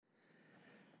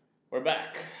We're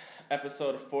back.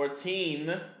 Episode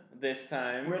 14 this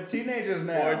time. We're teenagers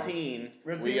now. 14.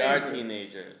 We're We are teenagers.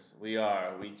 teenagers. We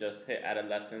are. We just hit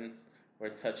adolescence. We're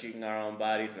touching our own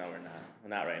bodies. No, we're not. We're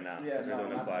not right now. Yeah, Because we're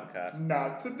doing a podcast.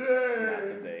 Not today. Not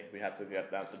today. We have to get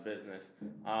down to business.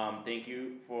 Thank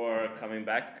you for coming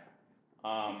back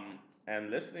and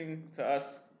listening to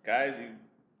us. Guys,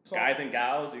 guys and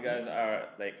gals, you guys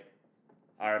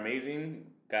are amazing.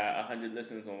 Got 100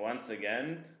 listens once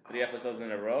again, 3 episodes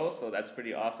in a row, so that's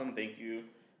pretty awesome. Thank you,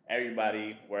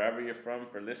 everybody, wherever you're from,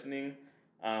 for listening.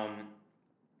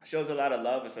 Shows a lot of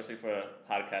love, especially for a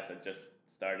podcast that just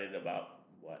started about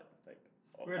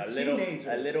we're we're teenagers.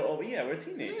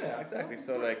 teenagers. Yeah, exactly.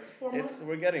 so So 4 months.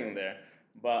 we're getting there.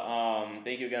 But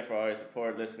thank you again for all your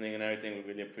support, listening, and everything. We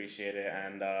really appreciate it.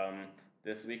 And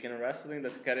this week in wrestling,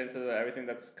 let's get into everything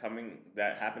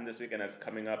that happened this week and that's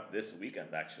coming up this weekend,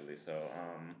 actually. So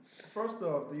First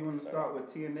off, do you want to start with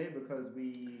TNA because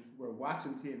we were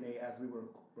watching TNA as we were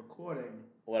recording?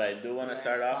 what I do want to Last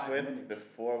start off 5 with minutes.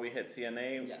 before we hit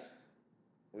TNA, Yes.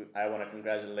 I want to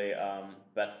congratulate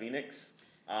Beth Phoenix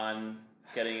on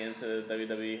getting into the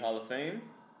WWE Hall of Fame.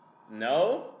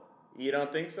 No, you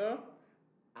don't think so?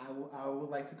 I would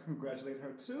like to congratulate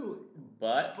her too,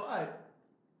 But but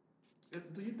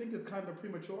do you think it's kind of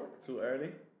premature? too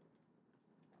early.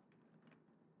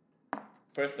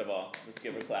 First of all, let's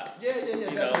give her claps. Yeah,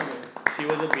 You know, definitely. she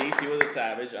was a beast. She was a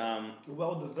savage.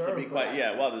 Well To deserved. be quite,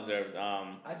 well deserved.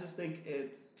 I just think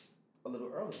it's a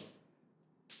little early.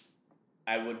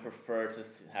 I would prefer to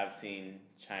have seen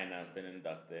China been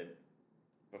inducted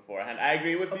beforehand. I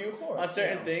agree with Of you course, on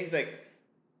certain yeah. things. Like,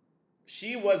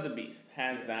 she was a beast,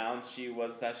 hands down. She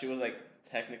was like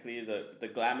technically the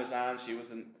Glamazon. She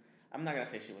wasn't. I'm not gonna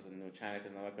say she was a new China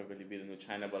because no one could really be the new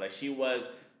China, but like she was.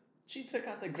 She took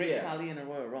out the Great Yeah. Khali in a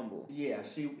Royal Rumble. Yeah,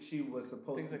 she was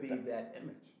supposed Things to like be that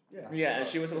image. Yeah. Yeah, and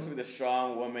she was supposed to be the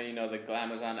strong woman, you know, the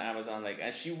Glamazon, Amazon,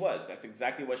 and she was. That's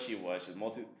exactly what she was. She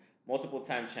was multiple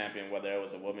time champion, whether it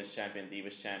was a women's champion,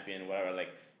 divas champion, whatever. Like,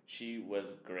 she was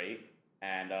great,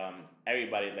 and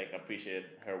everybody appreciated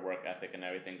her work ethic and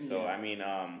everything. So Yeah. I mean,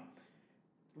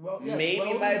 Well, yes, maybe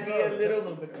well might be a deserved, just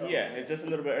little, bit early. it's just a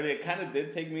little bit early. It kind of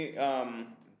did take me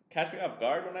catch me off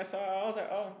guard when I saw it. I was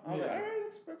like, all right,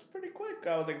 that's pretty quick.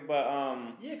 I was like, but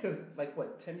Yeah, because,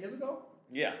 10 years ago?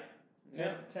 yeah.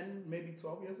 10, maybe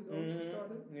 12 years ago Mhm. she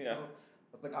started? Yeah. So,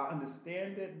 I was like, I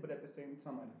understand it, but at the same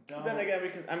time, I don't. Then again,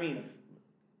 because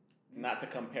not to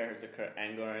compare her to Kurt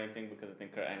Angle or anything, because I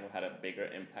think Kurt Angle had a bigger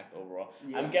impact overall.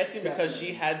 Yeah, I'm guessing because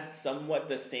she definitely. had somewhat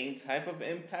the same type of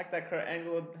impact that Kurt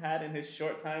Angle had in his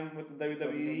short time with the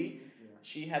WWE. Yeah.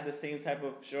 She had the same type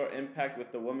of short impact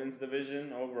with the women's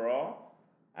division overall.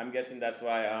 I'm guessing that's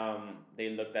why they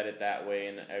looked at it that way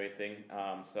and everything.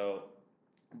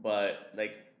 But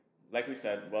like we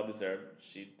said, well deserved.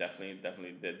 She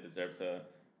definitely did deserve to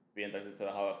be inducted to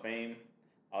the Hall of Fame.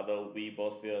 Although we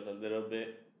both feel it's a little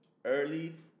bit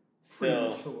early,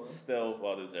 Premature. still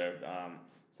well deserved.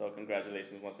 So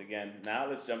congratulations once again. Now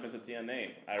let's jump into TNA.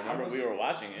 I remember we were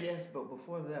watching it. Yes, but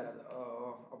before that,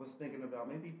 I was thinking about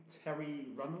maybe Terry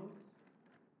Reynolds.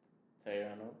 Terry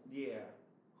Reynolds. Yeah,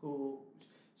 who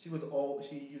she was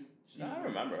I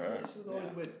remember her. Yeah, she was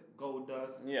always with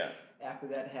Goldust. Yeah. After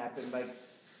that happened,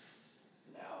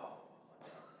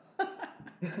 no.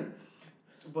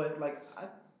 But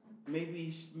maybe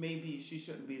she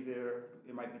shouldn't be there.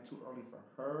 It might be too early for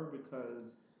her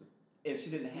and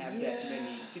she didn't have that many.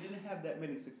 She didn't have that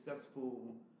many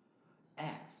successful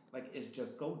acts. It's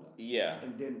just Goldust. Yeah.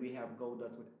 And then we have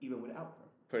Goldust even without her.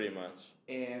 Pretty much.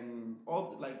 And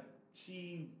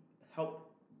she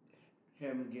helped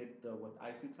him get the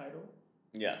IC title.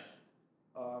 Yes.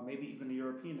 Maybe even the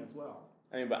European as well.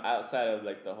 I mean, but outside of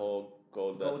the whole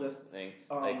Goldust thing,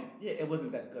 yeah, it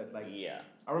wasn't that good. yeah,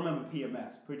 I remember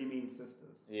PMS, Pretty Mean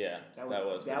Sisters. yeah, That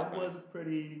was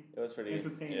pretty. It was pretty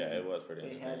entertaining. Yeah, it was pretty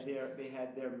entertaining. They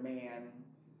had their man.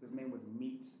 His name was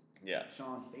Meat. Yeah.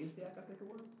 Sean Stasiak, I think it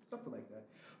was something like that.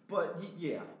 But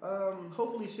yeah,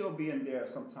 hopefully she'll be in there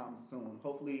sometime soon.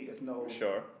 Hopefully it's no.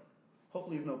 Sure.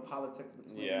 Hopefully it's no politics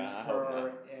between I hope her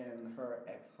not. and her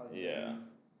ex-husband. Yeah.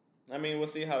 I mean, we'll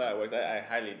see how that works. I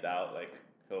highly doubt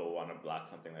he'll want to block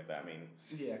something like that. I mean,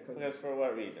 Yeah, because for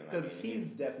what reason? because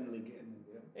he's definitely getting in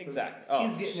there. 'Cause exactly. Oh,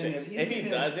 he's getting in there. If he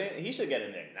doesn't, he should get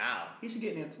in there now. He should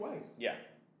get in there twice. Yeah.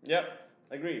 Yep.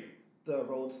 Agreed. The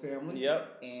Rhodes family.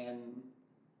 Yep. And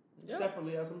Yep.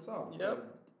 separately as himself. Yep. Because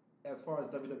as far as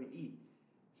WWE,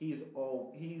 he's a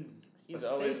always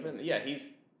staple. been. Yeah.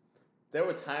 There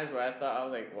were times where I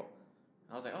was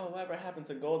like, oh, whatever happened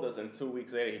to Goldust? And 2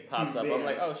 weeks later, he pops He's up. there. I'm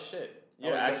like, oh shit,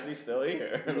 you're was actually still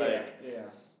here. Yeah.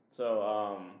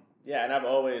 So, and I've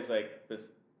always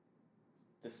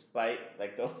despite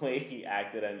like the way he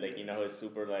acted and like his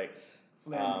super like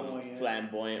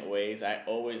flamboyant ways, I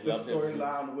always loved his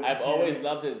storyline. I've always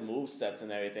loved his movesets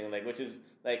and everything, like which is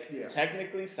like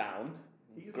technically sound.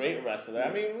 He's great wrestler. Yeah.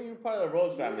 I mean, when you're part of the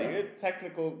Rhodes family, you're a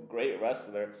technical great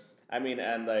wrestler. I mean,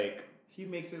 and like he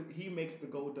makes the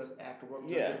Goldust act work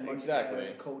just as much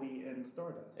as Cody and the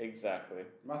Stardust. Exactly.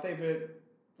 My favorite,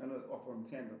 I know it's off on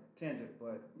tangent,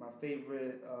 but my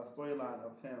favorite storyline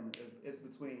of him is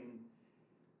between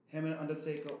him and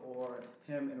Undertaker or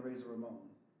him and Razor Ramon.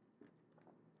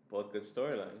 Both good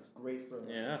storylines. Great storylines.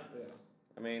 Yeah.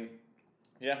 I mean,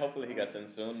 hopefully he gets in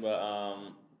soon, but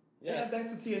back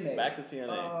to TNA. Back to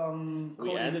TNA.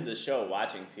 We ended the show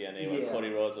watching TNA when Cody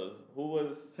Rhodes was. Who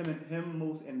was? Him,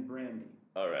 Moose, and Brandy.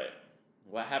 All right.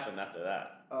 What happened after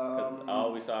that?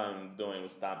 All we saw him doing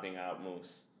was stomping out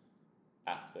Moose.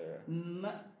 After. Don't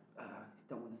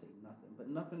want to say nothing, but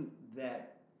nothing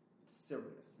that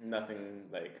serious. Nothing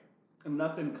like.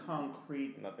 Nothing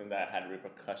concrete. Nothing that had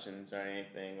repercussions or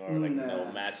anything, or like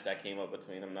no match that came up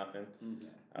between them. Nothing.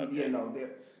 Okay. Yeah, no,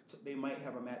 they might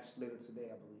have a match later today,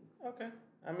 I believe. Okay.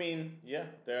 I mean,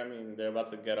 they're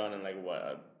about to get on in like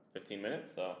what, 15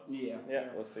 minutes. So yeah,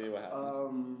 we'll see what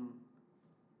happens.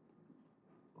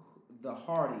 The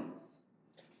Hardys.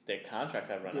 Their contract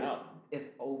have run out. It's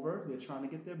over. They're trying to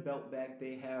get their belt back.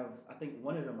 They have, I think,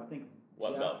 one of them.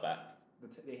 What belt back?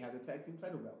 They have the tag team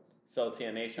title belts. So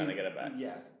TNA's trying to get it back.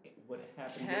 Yes. What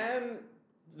happened?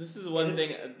 This is one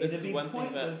thing. This is one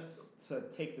thing that to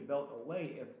take the belt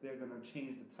away if they're gonna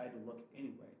change the title look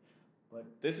anyway. But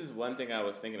this is one thing I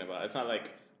was thinking about. It's not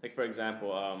like for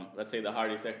example, let's say the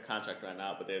Hardys, their contract ran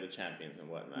out, but they're the champions and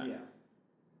whatnot. Yeah.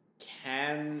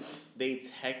 Can they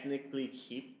technically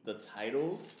keep the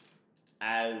titles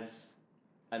as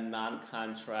a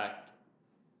non-contract?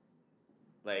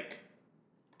 Like,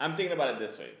 I'm thinking about it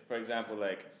this way. For example,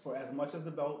 like for as much as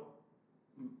the belt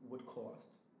would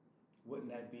cost.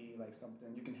 Wouldn't that be like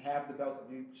something you can have the belts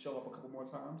if you show up a couple more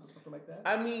times or something like that?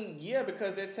 I mean, yeah,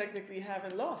 because they technically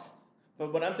haven't lost.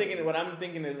 But what I'm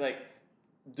thinking is like,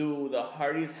 do the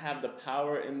Hardys have the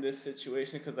power in this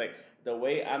situation? Because like the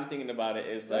way I'm thinking about it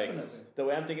is like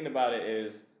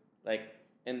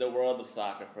in the world of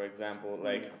soccer, for example,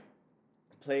 like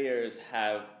players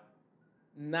have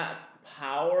not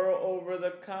power over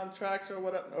the contracts or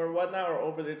whatnot, or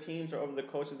over their teams or over the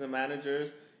coaches and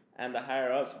managers and the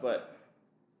higher ups, but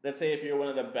let's say if you're one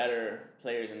of the better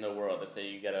players in the world, let's say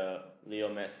you get a Leo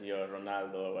Messi or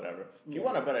Ronaldo or whatever, if you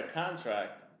want a better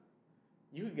contract,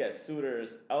 you could get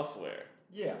suitors elsewhere.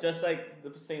 Yeah. Just like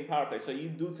the same power play. So you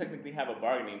do technically have a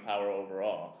bargaining power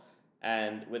overall.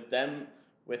 And with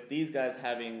these guys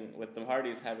with the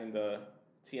Hardys having the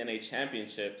TNA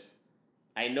championships,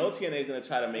 I know TNA is going to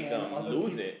try to make them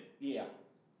lose it. Yeah.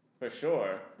 For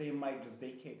sure. They might just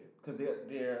vacate it. Because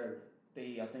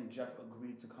I think Jeff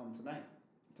agreed to come tonight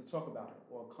to talk about it,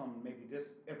 or come maybe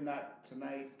if not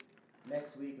tonight,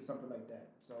 next week or something like that.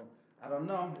 So I don't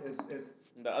know. It's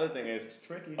the other thing is, it's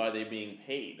tricky. Are they being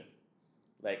paid,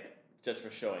 like just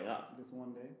for showing up this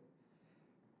one day?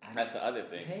 That's the other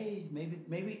thing. Hey,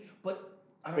 maybe, but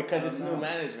because it's new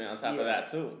management on top of that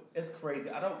too. It's crazy.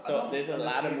 There's a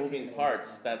lot of moving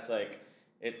parts. That's like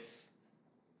it's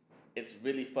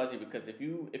really fuzzy because if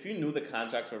you knew the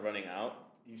contracts were running out,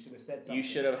 you should have said something. You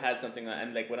should have had something,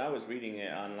 and like when I was reading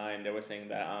it online, they were saying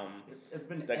that it's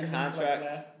been the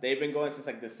contract they've been going since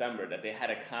like December, that they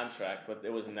had a contract, but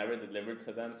it was never delivered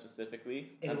to them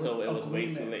specifically, and so it was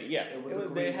way too late. Yeah,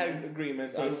 they had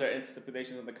agreements on certain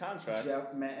stipulations of the contract.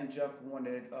 Matt and Jeff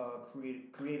wanted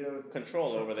creative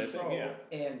control over their thing,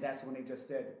 and that's when they just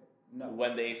said no.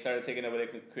 When they started taking over their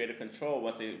creative control,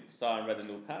 once they saw and read the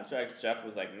new contract, Jeff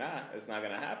was like, "Nah, it's not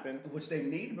gonna happen." Which they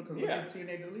need because look at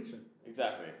TNA deletion.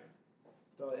 Exactly.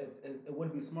 So it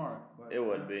would be smart. But it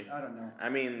would be. I don't know. I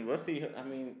mean, we'll see. I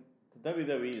mean, the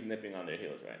WWE is nipping on their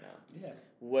heels right now.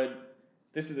 Yeah.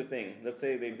 This is the thing. Let's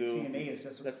say they do. TNA is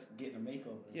just getting a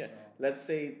makeover. Yeah. So. Let's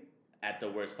say at the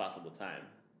worst possible time.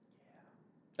 Yeah.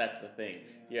 That's the thing.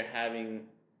 Yeah. You're having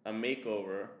a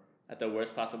makeover at the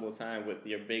worst possible time with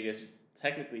your biggest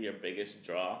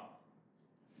draw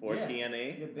for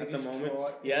TNA at the moment.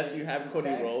 Yes, you have Cody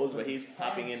Rhodes, but he's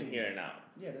popping in here and out.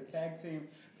 Yeah, the tag team.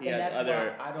 He has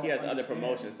other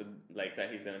promotions that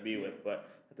he's gonna be with, but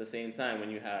at the same time, when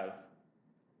you have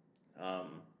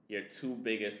your two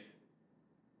biggest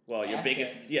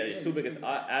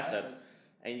assets,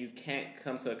 and you can't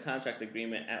come to a contract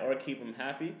agreement or keep them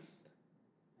happy,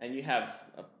 and you have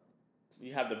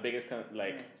the biggest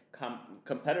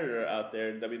competitor out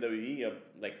there, WWE,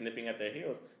 nipping at their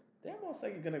heels, they're most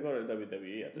likely gonna go to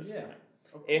WWE at this point.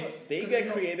 If they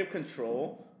get creative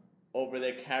control over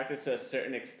their characters to a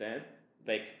certain extent.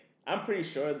 Like, I'm pretty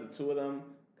sure the two of them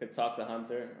could talk to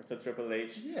Hunter or to Triple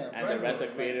H, and the rest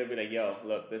of creative be like, yo,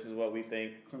 look, this is what we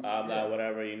think, blah, blah,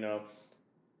 whatever,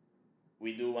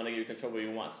 we do want to give you control, but we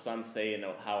want some say in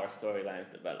how our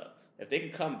storylines develop. If they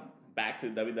could come back to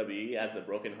WWE as the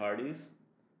Broken Hardys,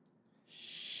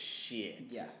 shit.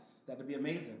 Yes, that'd be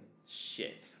amazing.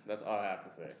 Shit. That's all I have to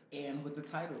say. And with the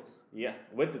titles. Yeah,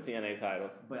 with the TNA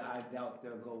titles. But I doubt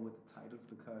they'll go with the titles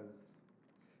because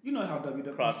you know how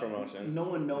WWE... Cross promotion. No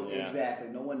one knows, exactly.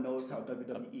 No one knows how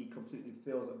WWE completely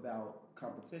feels about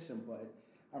competition, but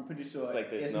I'm pretty sure... It's like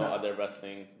there's no other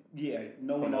wrestling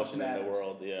no one else matters. in the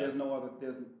world, There's no other...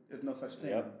 There's no such thing.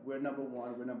 Yep. We're number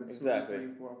one, we're number 2, 3,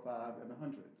 4, 5, and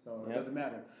 100. So it doesn't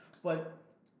matter. But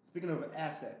speaking of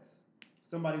assets,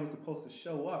 somebody was supposed to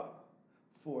show up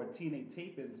for TNA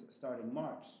tapings starting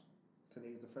March. Today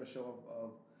is the first show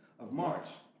of March.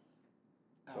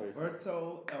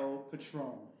 Alberto El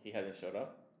Patron. He hasn't showed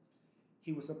up?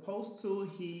 He was supposed to.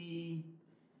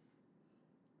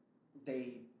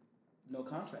 No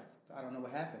contracts. So I don't know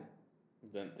what happened.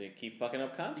 Then they keep fucking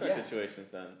up contract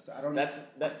situations then. So I don't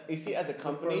you see, as a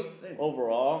company,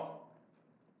 overall,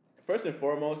 first and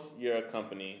foremost, you're a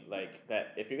company like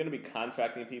that. If you're going to be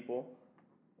contracting people,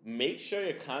 make sure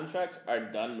your contracts are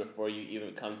done before you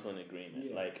even come to an agreement.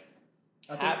 Yeah. Like,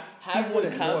 have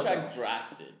the contract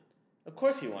drafted. Of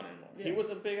course he wanted more. Yeah. He was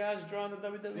a big ass draw in the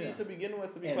WWE to begin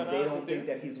with, to be quite honest. And they don't think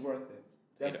that he's worth it.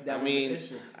 That was the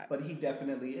issue. But he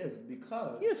definitely is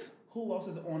because who else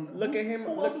is on Look at him.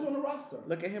 Who else is on the roster?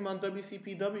 Look at him on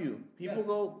WCPW.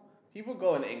 People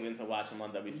go in England to watch him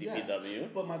on WCPW. Yes.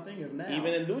 But my thing is now...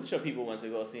 Even in Lucha, people went to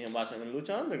go see him watch him in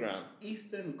Lucha Underground.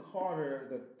 Ethan Carter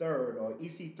III, or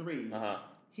EC3,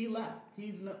 he left.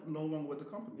 He's no longer with the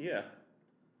company. Yeah.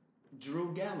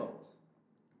 Drew Galloway.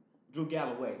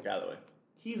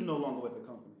 He's no longer with the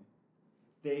company.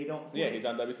 They don't... he's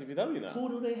on WCPW now. Who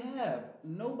do they have?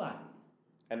 Nobody.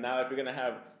 And now if you're going to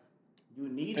have...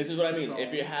 This is what I mean.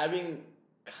 If you're having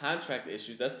contract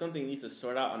issues, that's something you need to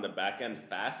sort out on the back end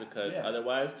fast, because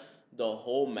otherwise the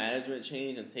whole management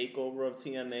change and takeover of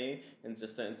TNA and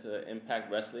just into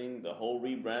Impact Wrestling, the whole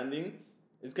rebranding,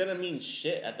 is going to mean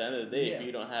shit at the end of the day if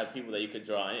you don't have people that you could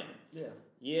draw in.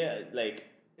 Like...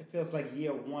 It feels like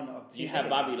year one of TNA. You have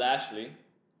Bobby Lashley.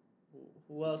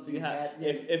 Who else do you have?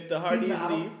 If the Hardys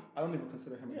leave... I don't even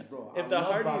consider him a draw. If the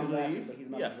Hardys leave... But he's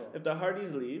not a draw. If the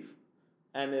Hardys leave,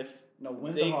 and if...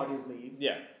 when the Hardys leave.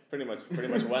 Yeah, pretty much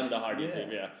when the Hardys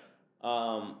leave,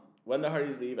 when the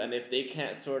Hardys leave, and if they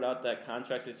can't sort out that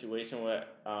contract situation with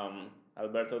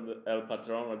Alberto El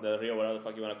Patron or Del Rio, whatever the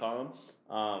fuck you want to call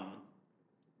him,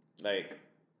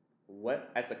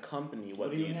 what, as a company, what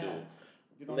do you do?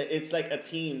 It's like a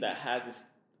team that has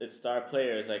its star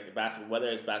players, like whether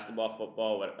it's basketball,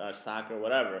 football, soccer,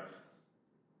 whatever.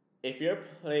 If your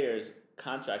players'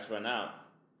 contracts run out,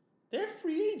 they're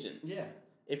free agents. Yeah.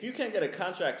 If you can't get a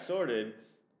contract sorted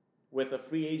with a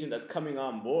free agent that's coming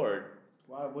on board,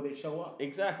 why would they show up?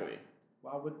 Exactly.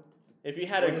 Why would... If you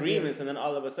had agreements and then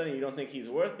all of a sudden you don't think he's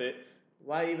worth it,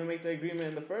 why even make the agreement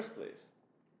in the first place?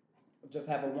 Just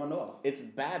have a one-off. It's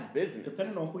bad business.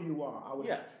 Depending on who you are, I would.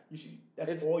 Yeah. You should.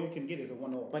 That's all you can get is a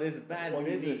one-off. But it's bad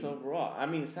business overall. I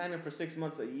mean, sign him for 6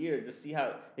 months, a year, to see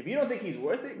how. If you don't think he's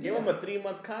worth it, give him a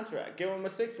 3-month contract. Give him a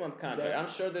 6-month contract. I'm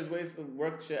sure there's ways to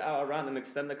work shit out around and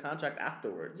extend the contract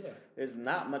afterwards. Yeah. There's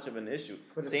not much of an issue.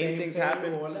 Same things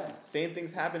happen. Same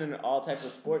things happen in all types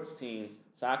of sports teams.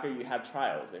 Soccer, you have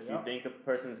trials. If you think a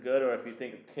person's good, or if you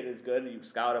think a kid is good, you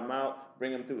scout him out,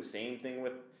 bring him through. Same thing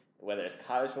with whether it's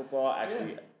college football,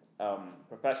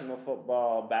 professional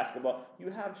football, basketball. You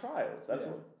have trials. That's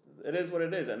it is what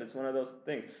it is, and it's one of those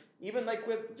things. Even like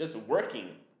with just working,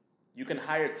 you can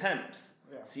hire temps.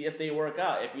 Yeah. See if they work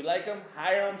out. If you like them,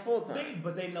 hire them full time.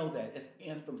 But they know that it's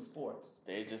Anthem Sports.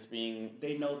 They're just being.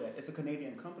 They know that it's a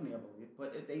Canadian company, I believe,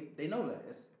 but they know that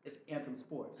it's Anthem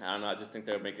Sports. I don't know. I just think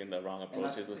they're making the wrong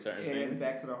approaches with certain things. And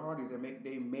back to the Hardys,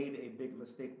 they made a big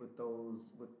mistake with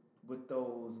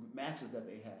those matches that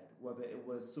they had, whether it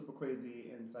was Super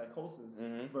Crazy and Psychosis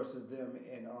versus them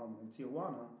in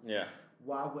Tijuana. Yeah.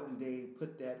 Why wouldn't they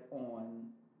put that on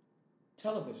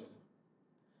television?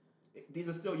 These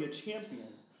are still your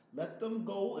champions. Let them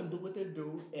go and do what they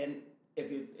do, and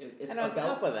it's and on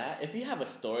top of that, if you have a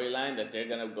storyline that they're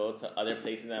gonna go to other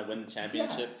places and win the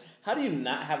championship, how do you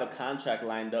not have a contract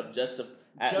lined up just to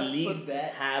at least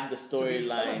have the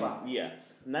storyline? Yeah.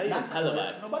 Not even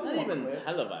televised. Not even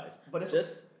televised. But it's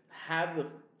just have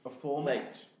a full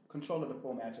match. Control of the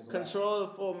full match as well. Control of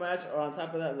the full match, or on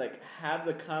top of that, have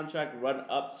the contract run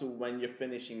up to when you're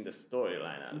finishing the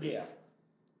storyline at least.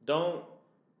 Don't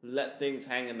let things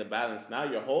hang in the balance. Now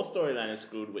your whole storyline is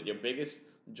screwed with your biggest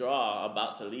draw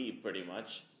about to leave, pretty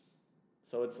much.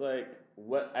 So it's like,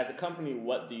 what as a company,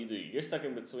 what do? You're stuck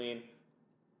in between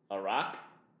a rock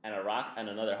and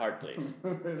another hard place.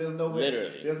 There's nowhere.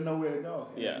 Literally, There's nowhere to go.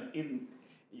 Yeah.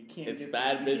 You can't. It's get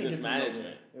bad to, business can't get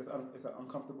management. It's an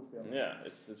uncomfortable feeling. Yeah,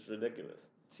 it's ridiculous.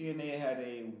 TNA had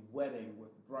a wedding with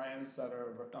Brian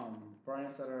Sutter. Brian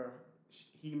Sutter,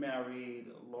 he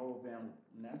married Laurel Van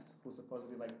Ness, who's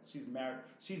supposedly like she's married.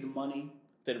 She's money.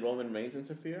 Did Roman Reigns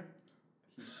interfere?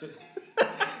 He should.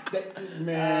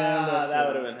 Man, that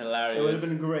would have been hilarious. It would have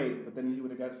been great, but then he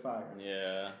would have got fired.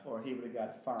 Yeah. Or he would have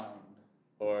got fined.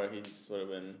 Or he just would have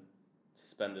been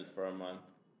suspended for a month.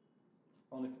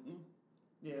 Only,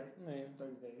 yeah, Yeah.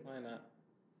 30 days. Why not?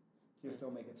 He'll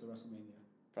still make it to WrestleMania.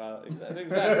 Probably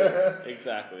exactly.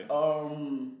 Exactly.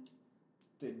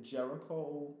 Did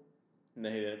Jericho? No,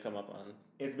 he didn't come up on.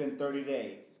 It's been 30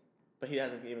 days. But he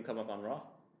hasn't even come up on Raw.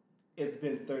 It's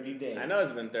been 30 days. I know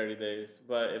it's been 30 days,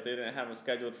 but if they didn't have him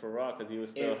scheduled for Raw because he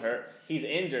was still hurt, he's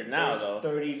injured now though.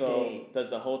 30 so days. Does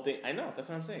the whole thing? I know that's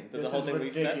what I'm saying. Does This the whole thing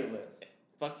ridiculous. reset?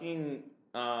 Fucking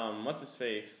what's his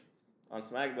face on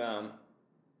SmackDown?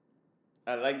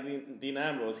 I like Dean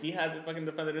Ambrose. He hasn't fucking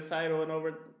defended his title in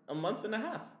over a month and a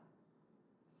half.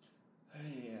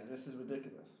 Yeah, this is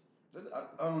ridiculous.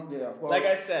 Yeah. Well, like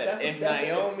I said, if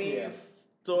Naomi's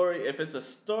story, if it's a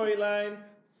storyline,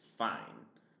 fine,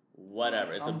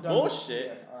 whatever. It's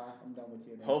bullshit. I'm done with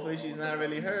TNA. Hopefully she's not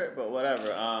really hurt, but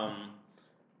whatever.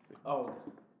 Oh,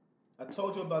 I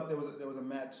told you about there was a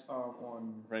match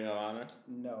on Ring of Honor.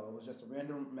 No, it was just a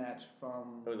random match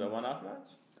from. It was a one-off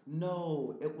match.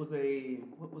 No, it was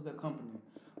what was that company?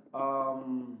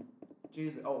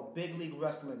 Big League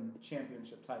Wrestling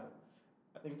Championship title.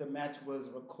 I think the match was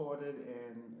recorded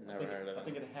in. I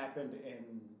think it happened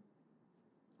in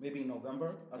maybe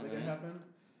November. I think it happened,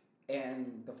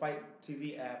 and the Fight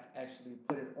TV app actually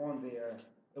put it on there.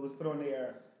 It was put on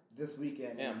there this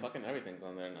weekend. Yeah, fucking everything's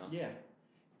on there now. Yeah,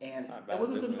 and it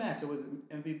was a good match. It was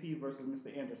MVP versus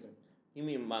Mr. Anderson. You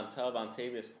mean Montel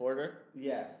Vontavious Porter?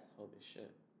 Yes. Holy shit.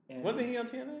 And wasn't he on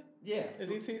TNA? Yeah. Is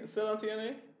he still on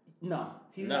TNA? No,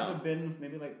 he hasn't been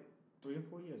maybe like 3 or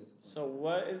 4 years or something. So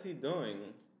what is he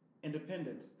doing?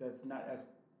 Independence. That's not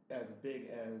as big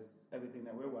as everything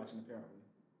that we're watching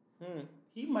apparently.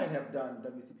 He might have done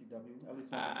WCPW at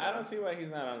least once or twice. I don't see why he's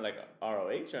not on like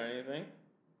ROH or anything.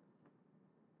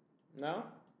 No?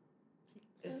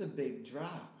 It's a big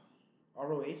drop.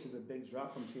 ROH is a big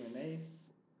drop from TNA.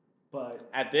 But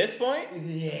at this point?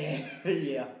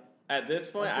 Yeah. At this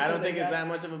point, I don't think it's that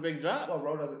much of a big drop. Well,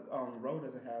 Raw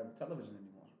doesn't have television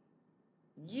anymore.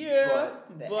 Yeah,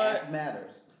 but the app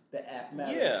matters. The app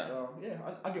matters. Yeah. So yeah,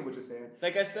 I get what you're saying.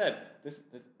 Like I said, this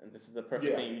is the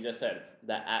perfect thing you just said.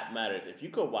 The app matters. If you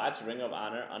could watch Ring of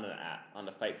Honor on an app, on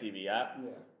the Fight TV app,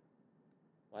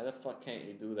 why the fuck can't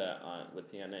you do that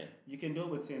with TNA? You can do it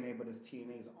with TNA, but it's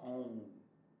TNA's own.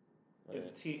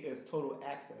 It's Total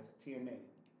Access TNA.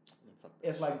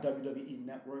 It's like WWE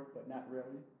Network, but not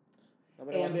really.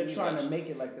 And they're trying to make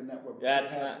it like the network.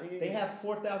 They have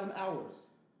 4,000 hours.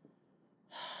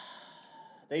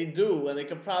 They do, and they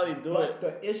could probably do it.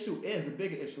 But the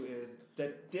bigger issue is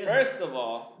that first of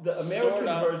all, the American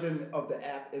version of the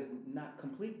app is not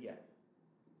complete yet.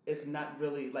 It's not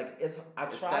really like it's. I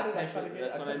tried to get.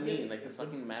 That's what I mean. Like the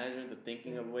fucking management, the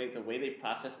thinking of the way they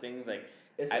process things. Like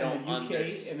it's I don't in the UK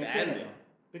understand and in Canada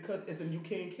because it's in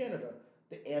UK and Canada.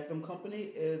 The Anthem company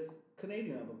is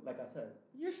Canadian, like I said.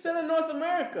 You're still in North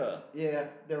America. Yeah,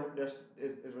 it's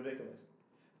ridiculous.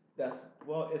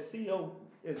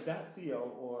 It's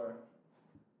 .co or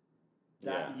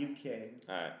 .uk.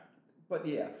 All right. But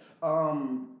yeah,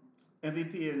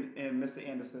 MVP and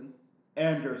Mr.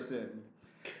 Anderson.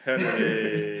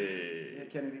 Kennedy. Yeah,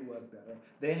 Kennedy was better.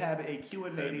 They had a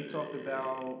Q&A. They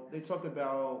talked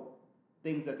about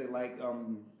things that they like,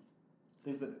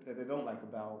 things that they don't like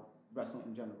about wrestling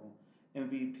in general.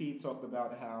 MVP talked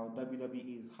about how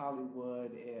WWE's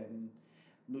Hollywood and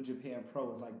New Japan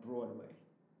Pro is like Broadway.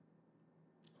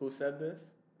 Who said this?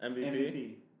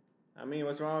 MVP. I mean,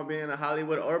 what's wrong with being a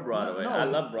Hollywood or Broadway? No, I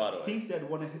love Broadway. He said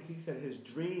his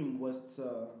dream was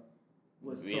to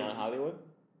be on Hollywood.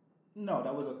 No,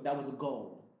 that was a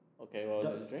goal. Okay, what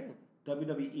was his dream?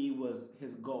 WWE was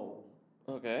his goal.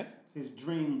 Okay. His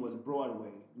dream was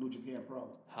Broadway, New Japan Pro.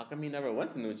 How come he never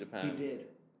went to New Japan? He did.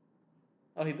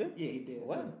 Oh, he did? Yeah, he did.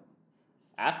 When? So,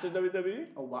 after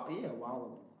WWE? A while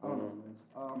ago. I don't know,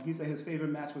 man. He said his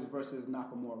favorite match was versus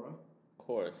Nakamura. Of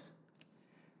course.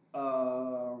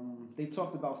 They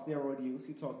talked about steroid use.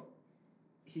 He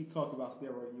talked about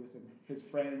steroid use and his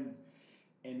friends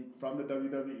And from the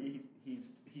WWE,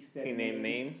 he said He named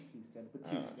names. He said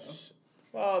Batista.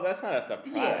 Well, that's not a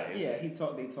surprise. Yeah. They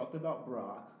talked about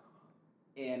Brock,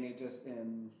 and they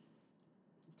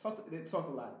talked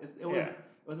a lot. It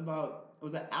was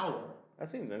an hour. That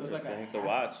seems It was interesting like to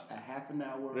watch. A half an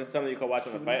hour. This is something you can watch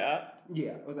on the Fight app?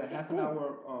 Yeah, it was a half an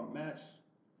hour match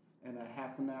and a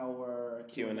half an hour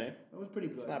Q&A. It was pretty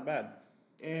good. It's not bad.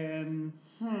 And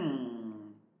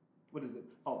what is it?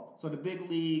 Oh, so the Big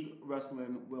League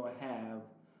Wrestling will have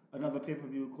another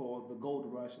pay-per-view called The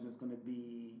Gold Rush, and it's going to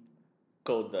be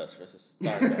Goldust versus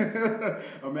Stardust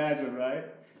imagine, right?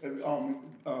 It's,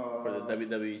 for the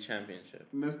WWE Championship.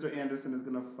 Mr. Anderson is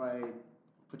going to fight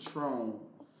Patron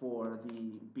for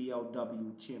the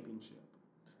BLW Championship.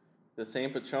 The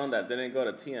same Patron that didn't go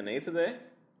to TNA today?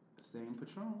 Same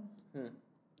Patron.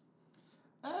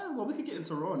 Well, we could get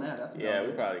into Raw now. That's yeah,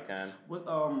 we probably can. With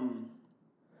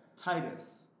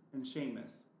Titus and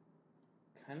Sheamus.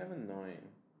 Kind of annoying.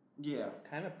 Yeah.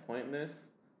 Kind of pointless.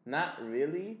 Not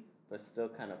really, but still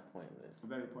kind of pointless.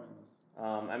 Very pointless.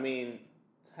 I mean,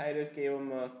 Titus gave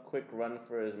him a quick run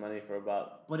for his money for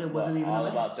about. But it wasn't even a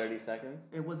match. About 30 seconds.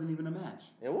 It wasn't even a match.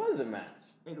 It was a match.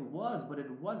 It was, but it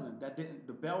wasn't. That didn't.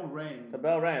 The bell rang. The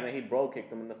bell rang, and he bro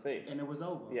kicked him in the face. And it was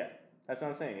over. Yeah. That's what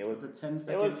I'm saying. It was the 10 seconds.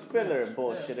 It was filler match.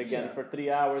 bullshit again for 3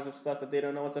 hours of stuff that they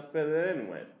don't know what to fill it in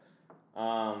with.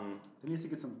 They need to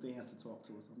get some fans to talk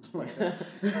to or something like that.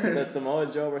 The Samoa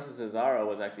Joe versus Cesaro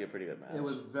was actually a pretty good match. It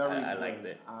was very good. I liked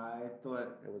it. I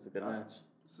thought it was a good match.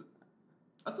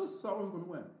 I thought Cesaro was going to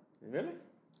win. Really?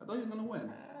 I thought he was going to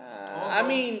win. I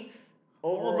mean,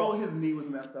 although his knee was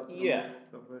messed up. Yeah.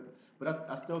 But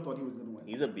I still thought he was going to win.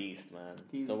 He's a beast, man.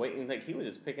 He was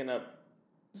just picking up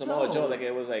Samoa Joe like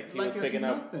it was like he was picking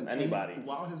up anybody.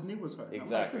 While his knee was hurt.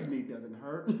 Exactly. His knee doesn't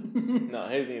hurt. No,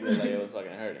 his knee looked like it was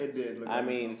fucking hurting. It did. I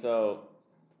mean, so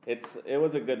it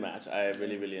was a good match. I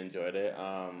really, really enjoyed it.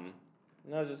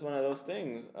 It's just one of those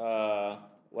things.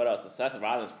 What else? The Seth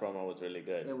Rollins promo was really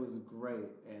good. It was great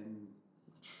and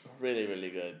really,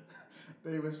 really good.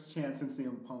 They was chanting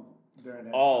CM Punk during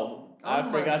that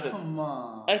time. Come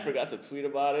on. I forgot to tweet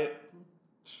about it.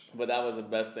 But that was the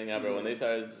best thing ever. When they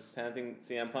started chanting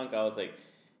CM Punk, I was like,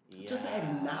 yes. Just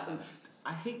acknowledge.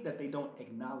 I hate that they don't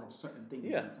acknowledge certain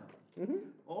things sometimes. Mm-hmm.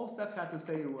 All Seth had to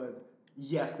say was,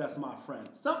 yes, that's my friend.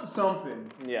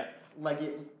 Something. Yeah. Like,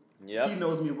 he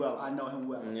knows me well. I know him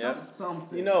well. Yep.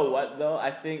 Something. You know what, though?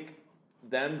 I think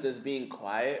them just being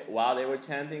quiet while they were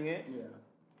chanting it,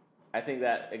 I think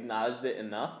that acknowledged it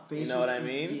enough. You know what I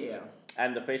mean? Yeah.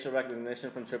 And the facial recognition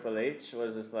from Triple H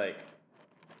was just like,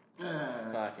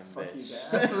 fucking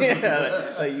bitch.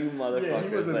 like you motherfuckers. Yeah, he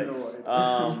was annoyed.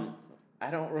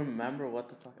 I don't remember what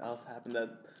the fuck else happened.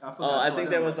 I think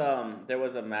there was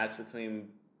a match between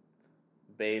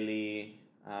Bayley,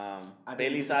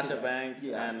 Sasha Banks,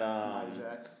 and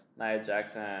Nia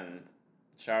Jax and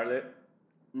Charlotte.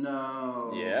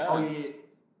 No. Yeah. Oh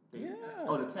yeah.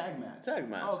 Oh, the tag match.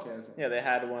 Oh, okay. Yeah, they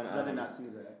had one. I did not see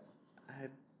that.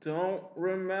 Don't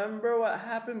remember what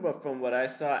happened, but from what I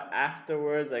saw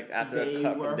afterwards, like after the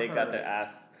cut, they got their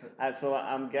ass. So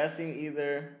I'm guessing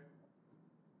either.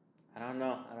 I don't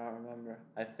know. I don't remember.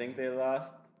 I think they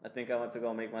lost. I think I went to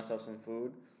go make myself some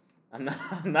food. I'm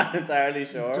not entirely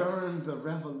sure. During the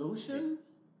Revolution?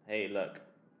 Hey, look.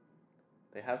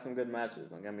 They have some good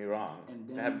matches. Don't get me wrong. And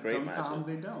then they have great sometimes matches.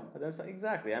 They don't. But that's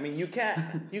exactly. I mean, you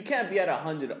can't be at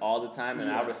 100 all the time,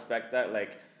 and I respect that.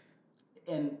 Like.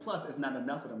 And plus, it's not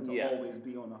enough of them to always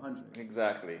be on 100.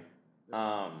 Exactly.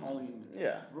 Raw only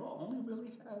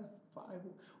really has 5.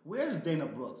 Where's Dana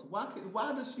Brooks?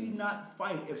 Why does she not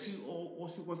fight if she all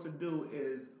she wants to do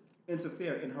is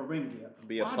interfere in her ring gear?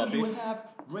 Why do you have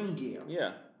ring gear?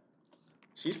 Yeah.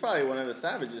 She's probably one of the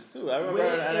savages too. I remember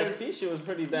in NXT she was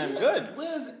pretty damn good.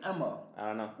 Where's Emma? I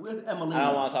don't know. Where's Emmalina? I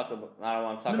don't want to talk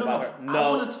about her. No. I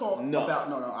want to talk about.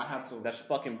 No. I have to. That's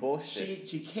fucking bullshit.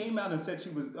 She came out and said she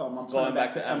was. I'm going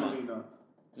back to Emma.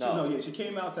 Emmalina. She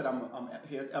came out and said I'm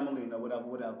here's Emmalina.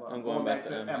 Whatever. I'm going back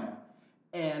to Emma.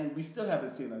 And we still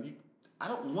haven't seen her. I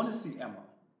don't want to see Emma.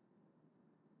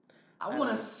 I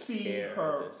want to see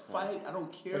her fight. I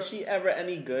don't care. Was she ever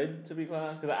any good, to be quite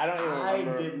honest? Because I don't even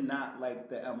remember. I did not like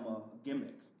the Emma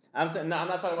gimmick. I'm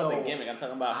not talking about the gimmick. I'm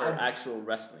talking about her actual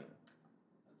wrestling.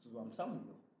 This is what I'm telling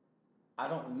you. I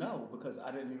don't know because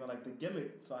I didn't even like the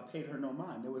gimmick, so I paid her no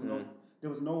mind. There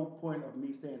was no point of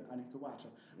me saying I need to watch her.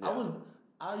 Yeah.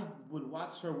 I would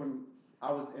watch her when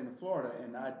I was in Florida,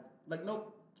 and I like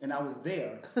nope, and I was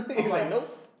there. I'm like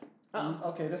nope.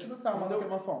 Okay, this is the time I look at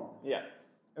my phone. Yeah.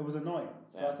 It was annoying.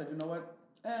 So I said, you know what?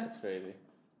 That's crazy.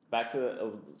 Back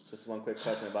to just one quick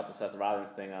question about the Seth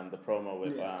Rollins thing on the promo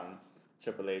with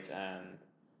Triple H and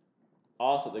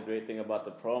also the great thing about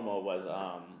the promo was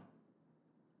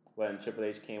when Triple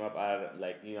H came up out of,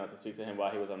 like, you know, to speak to him while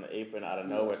he was on the apron, out of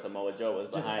nowhere, Samoa Joe was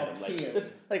behind him, like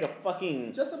just like a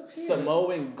fucking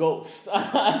Samoan ghost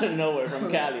out of nowhere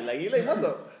from Cali. Like, you like, what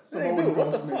the like, dude,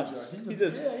 what the fuck? He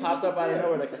just pops up out of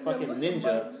nowhere like a fucking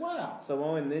ninja. Like, wow.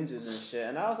 Samoan ninjas and shit.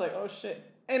 And I was like, oh shit.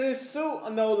 And his suit,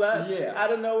 no less,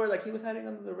 out of nowhere, like he was hiding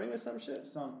under the ring or some shit.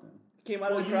 Something. Came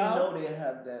out of the crowd. You know they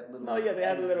have that little. No, yeah, they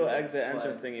had a little exit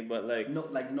entrance thingy, but like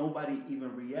nobody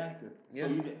even reacted. Yeah,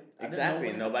 so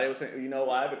exactly. Nobody was. You know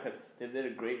why? Because they did a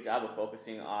great job of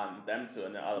focusing on them two,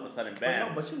 and then all of a sudden, bam!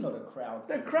 No, but you know the crowd.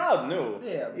 The crowd knew.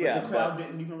 Yeah, the crowd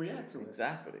didn't even react to it.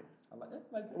 Exactly. I like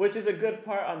that. Which is a good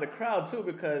part on the crowd too,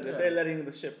 because if they're letting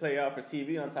the shit play out for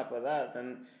TV on top of that,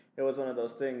 then it was one of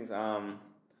those things.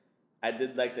 I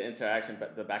did like the interaction,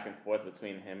 but the back and forth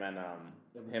between him and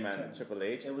Triple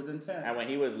H. It was intense. And when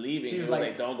he was leaving, he was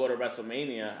like, "Don't go to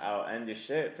WrestleMania. I'll end your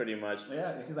shit." Pretty much.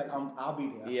 Yeah, he's like, "I'll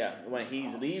be there." Yeah, when he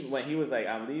was like,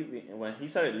 "I'm leaving," when he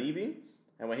started leaving,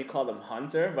 and when he called him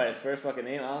Hunter by his first fucking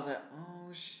name, I was like,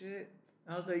 "Oh shit!"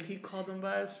 I was like, he called him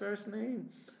by his first name.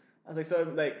 I was like,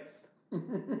 so like,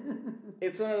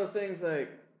 it's one of those things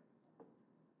like,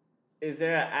 is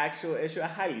there an actual issue? I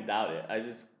highly doubt it.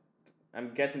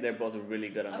 I'm guessing they're both really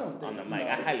good on the mic.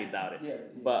 I highly doubt it. Yeah.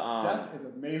 But Seth is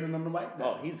amazing on the mic.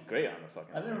 Oh, he's great on the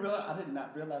fucking mic. I did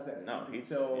not realize that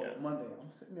until Monday.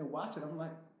 I'm sitting there watching. I'm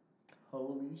like,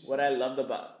 holy shit. What I loved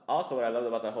about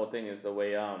the whole thing is the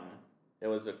way it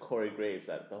was with Corey Graves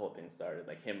that the whole thing started.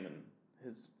 Like him and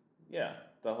his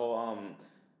the whole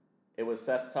it was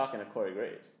Seth talking to Corey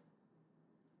Graves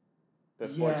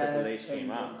before Triple H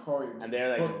came out, and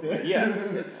they're like,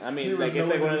 I mean, like it's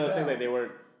like one of those things like they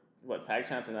were. What, tag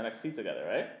champs in NXT together,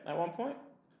 right? At one point?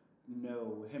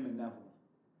 No, him and Neville.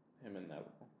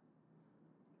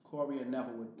 Corey and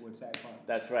Neville were tag partners.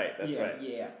 That's right.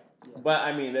 Yeah. But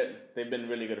I mean, they've been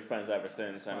really good friends ever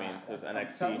since. I mean, since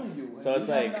NXT. I'm telling you. So it's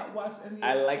like, not watched any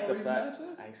I like the Corey's fact.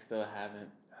 matches? I still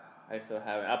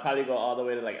haven't. I'll probably go all the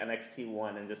way to like NXT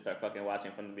 1 and just start fucking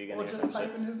watching from the beginning. Or just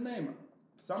type in his name.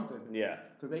 Something. Yeah.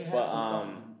 Because they had some stuff.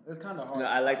 It's kind of hard. No,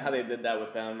 I like how they did that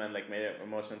with them and like made it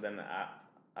emotional. Then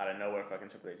out of nowhere, fucking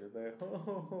Triple H is there.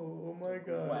 Oh my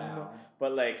god! Wow!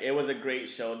 But like, it was a great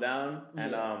showdown,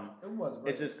 and it was.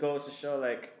 Great. It just goes to show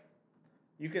like,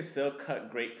 you can still cut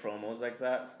great promos like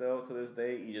that still to this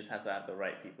day. You just have to have the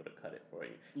right people to cut it for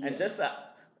you, and just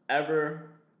that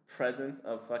ever presence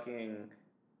of fucking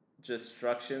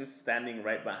destruction standing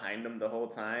right behind him the whole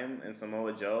time, and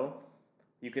Samoa Joe,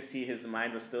 you could see his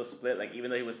mind was still split. Like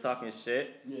even though he was talking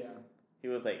shit. Yeah. He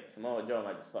was like, Samoa Joe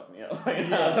might just fuck me up.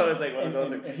 So it's like one of those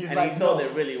things. And like, he sold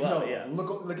it really well. No,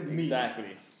 look at me.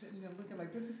 Exactly. Sitting there looking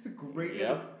like this is the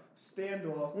greatest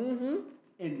standoff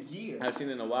in years. I've seen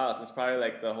it in a while, since probably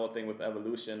like the whole thing with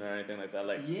Evolution or anything like that.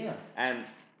 Like and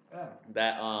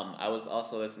that I was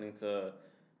also listening to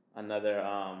another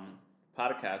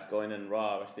podcast, Going in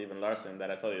Raw with Steven Larson, that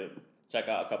I told you to check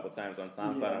out a couple times on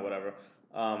SoundCloud or whatever.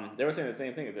 They were saying the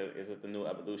same thing. Is it the new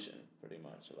Evolution? Pretty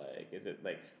much. Like, is it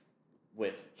like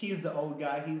he's the old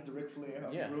guy, he's the Ric Flair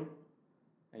of the group.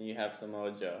 And you have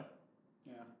Samoa Joe.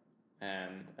 Yeah.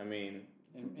 And I mean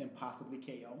and possibly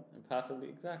KO. And possibly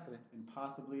exactly. And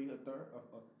possibly a third or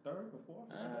fourth,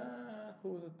 I guess. Who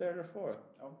was a third or fourth?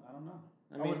 Oh, I don't know.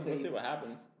 I mean, we'll see what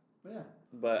happens. Yeah.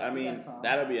 But I mean,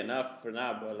 that'll be enough for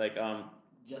now, but like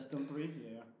just them three,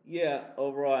 Yeah,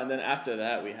 overall, and then after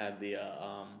that we had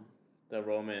the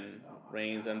Roman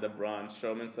Reigns and the Braun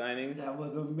Strowman signing. That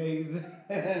was amazing.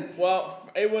 Well,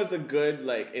 it was a good,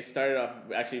 like, it started off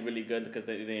actually really good because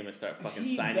they didn't even start fucking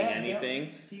signing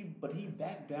anything. But he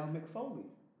backed down Mick Foley.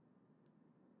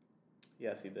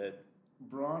 Yes, he did.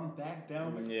 Braun backed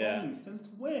down Mick Foley. Since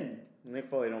when? Mick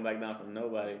Foley don't back down from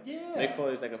nobody. Yeah. Mick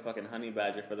Foley's like a fucking honey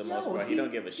badger for the most part. He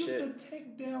don't give a shit. He used to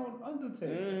take down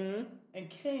Undertaker and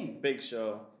Kane. Big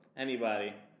Show.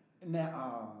 Anybody. And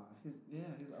now, he's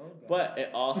old guy. But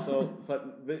it also,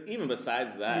 but even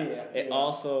besides that, it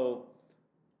also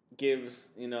gives,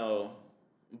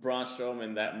 Braun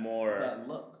Strowman that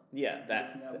look. Yeah,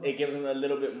 it gives him a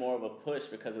little bit more of a push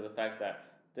because of the fact that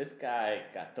this guy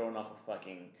got thrown off a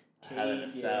fucking Hell in a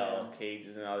Cell,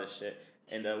 cages and all this shit.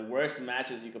 In the worst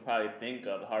matches you could probably think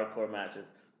of, hardcore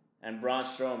matches. And Braun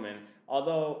Strowman,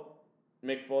 although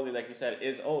Mick Foley, like you said,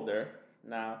 is older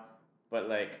now, but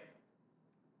like,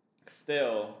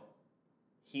 still,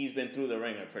 he's been through the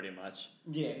ringer pretty much.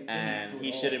 Yeah. And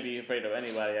he shouldn't be afraid of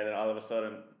anybody. And then all of a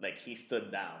sudden, like, he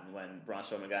stood down when Braun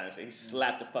Strowman got in his face. He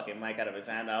slapped the fucking mic out of his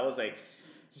hand. I was like,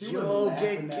 yo,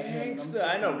 get gangster.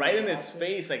 I know, right in his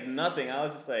face, like nothing. I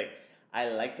was just like, I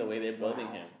like the way they're building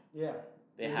him. Yeah.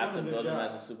 They They're have to doing a build good him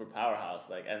job. as a super powerhouse.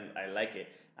 Like, and I like it.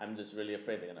 I'm just really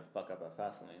afraid they're gonna fuck up at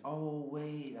Fastlane. Oh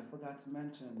wait, I forgot to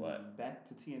mention. What? Back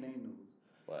to TNA news.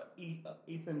 What?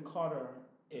 Ethan Carter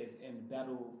is in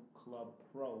Battle Club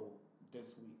Pro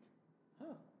this week.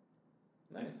 Huh.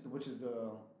 Nice. Which is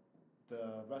the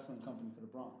wrestling company for the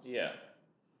Bronx. Yeah.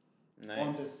 Nice.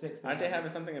 On the 6th. Aren't they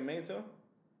having something in May too?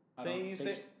 Didn't you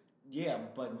say? Yeah,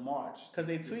 but March. Because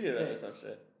they tweeted us or some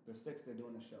shit. The 6th they're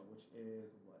doing a show, which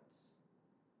is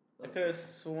I could have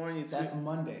sworn you tweeted. That's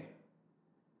Monday.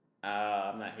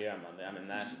 I'm not here on Monday. I'm in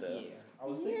Nashville. Yeah. I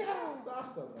was thinking, I'll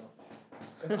still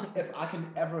go. If I can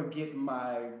ever get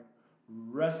my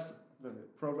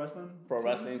pro wrestling? Pro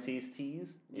wrestling tees?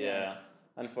 Yes. Yeah.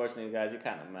 Unfortunately, guys, you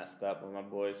kind of messed up with my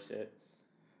boy's shit.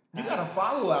 You got a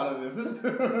follow out of this.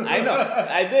 I know.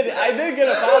 I did get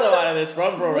a follow out of this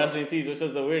from Pro Wrestling Tees, which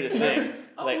was the weirdest thing.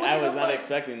 Like, I was not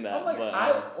expecting that. I'm like, but,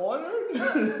 I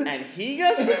ordered? And he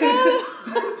got the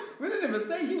follow? We didn't even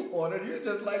say you ordered. You're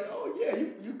just like, oh yeah,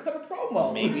 you cut a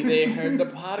promo. Maybe they heard the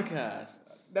podcast.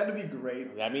 That'd be great.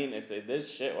 I mean, if they did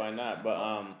shit, why not?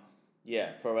 But,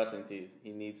 yeah, Pro Wrestling Tees. He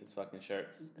needs his fucking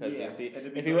shirts. Because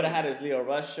if he would have had his Leo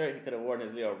Rush shirt, he could have worn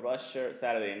his Leo Rush shirt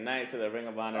Saturday night to the Ring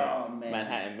of Honor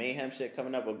Manhattan Mayhem shit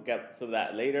coming up. We'll get to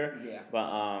that later. Yeah.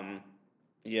 But,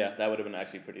 yeah, that would have been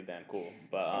actually pretty damn cool.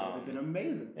 But, it would have been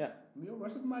amazing. Yeah. Leo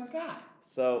Rush is my guy.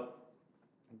 So,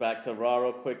 back to Raw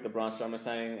real quick, the Braun Strowman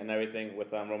signing and everything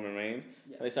with Roman Reigns.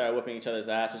 Yes. They started whipping each other's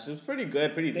ass, which was pretty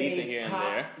good, pretty decent here and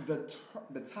there.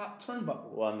 The top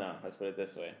turnbuckle. Well, no, let's put it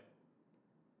this way.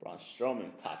 Braun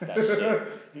Strowman popped that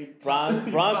shit. Braun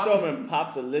Strowman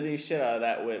popped the living shit out of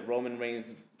that with Roman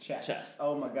Reigns' chest.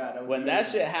 Oh my God. That was when amazing.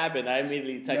 that shit happened, I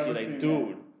immediately texted you like,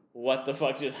 dude, what the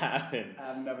fuck just happened?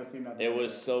 I've never seen nothing. It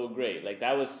was so great. Like,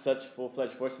 that was such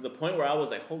full-fledged force to the point where I was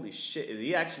like, holy shit, is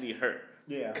he actually hurt?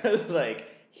 Yeah. Because, like,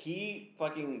 he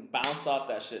fucking bounced off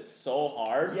that shit so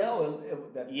hard.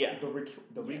 The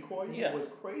recoil was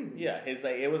crazy. Yeah,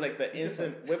 it was like the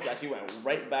instant whiplash. He went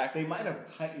right back. They might have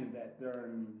tightened that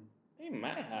during. They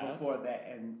might have before that,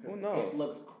 and who knows? It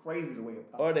looks crazy the way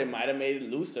it popped. Or they might have made it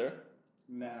looser.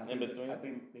 Nah, in between. I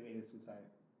think they made it too tight.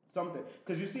 Something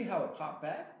because you see how it popped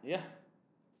back. Yeah,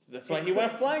 that's why he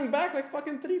went flying back like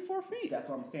fucking 3-4 feet. That's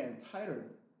what I'm saying. Tighter.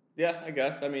 Yeah, I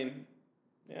guess. I mean,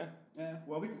 yeah. Yeah.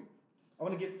 Well, I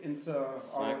want to get into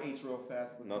ROH real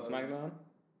fast. No SmackDown?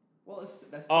 Well,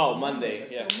 that's Monday.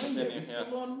 Yeah, continue. It's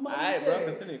still on Monday. Alright, bro,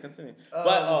 continue.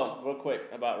 But, real quick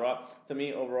about Raw. To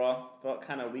me, overall, felt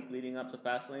kind of weak leading up to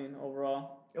Fastlane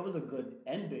overall. It was a good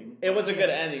ending. It was a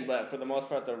good ending, but for the most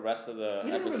part, the rest of the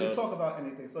we didn't really talk about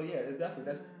anything. So, yeah, it's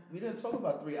definitely, we didn't talk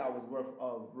about 3 hours worth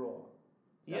of Raw.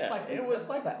 That's it's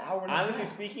like an hour and a half. Honestly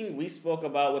speaking, we spoke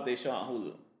about what they show on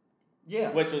Hulu.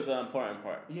 Yeah. Which was the important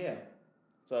part. Yeah.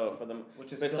 So for them,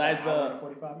 which is besides still an hour and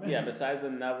 45 minutes. Yeah, besides the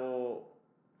Neville,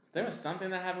 there was something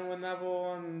that happened with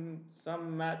Neville and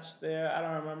some match there. I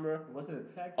don't remember. Was it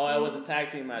a tag team? Oh, it was a tag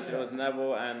team match. Yeah. It was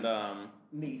Neville and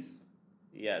Nice.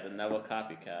 Yeah, the Neville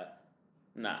copycat.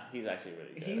 Nah, he's actually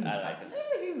really good. I like him.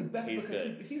 Yeah, he's better he's because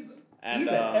good. he's and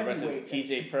versus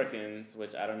T.J. Perkins,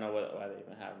 which I don't know why they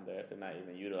even have him there if they're not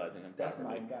even utilizing him properly. That's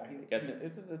my guy.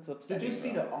 It's upsetting. Did you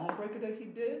see the arm breaker that he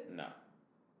did? No.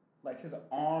 Like his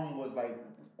arm was like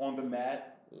on the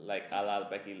mat. Like a la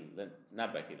Becky Lynch,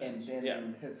 not Becky Lynch. And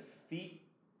then his feet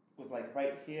was like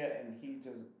right here, and he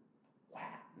just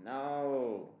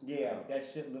No. Yeah, that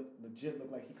shit legit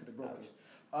looked like he could have broken it.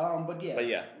 But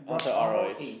yeah, onto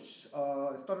ROH. It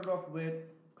started off with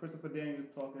Christopher Daniels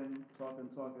talking,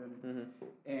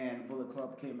 and Bullet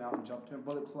Club came out and jumped him.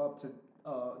 Bullet Club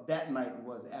that night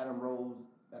was Adam Rose.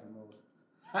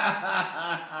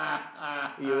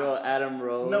 You wrote Adam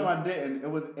Rose? No, I didn't.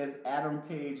 It's Adam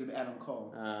Page and Adam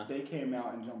Cole. They came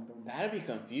out and jumped him. That'd be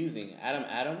confusing.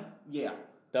 Adam? Yeah.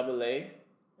 Double A?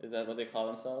 Is that what they call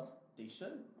themselves? They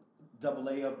should. Double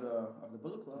A of the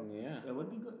Bullet Club. Yeah. It would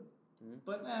be good. Mm-hmm.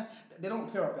 But they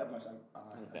don't pair up that much,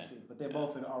 I see. But they're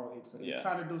both in ROH, so they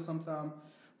kind of do sometime.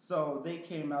 So they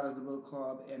came out as the Bullet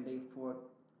Club, and they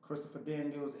fought Christopher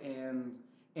Daniels and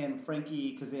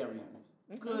Frankie Kazarian.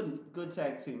 Okay. Good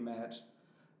tag team match.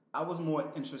 I was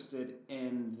more interested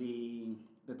in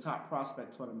the top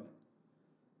prospect tournament.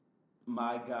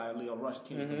 My guy Leo Rush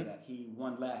came from that. He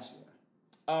won last year.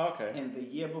 Oh, okay. And the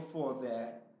year before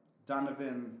that,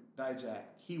 Donovan Dijak,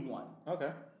 he won.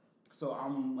 Okay. So I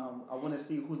want to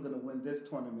see who's gonna win this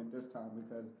tournament this time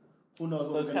because who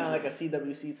knows? So it's kind of like a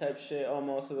CWC type shit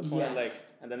almost to the point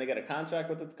and then they get a contract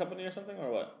with the company or something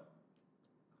or what?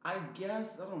 I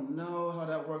guess I don't know how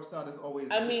that works out. It's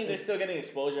always. I mean, they're still getting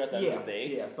exposure at the end of the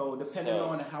day. Yeah. So depending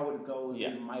on how it goes,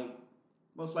 they might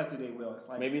Most likely they will. It's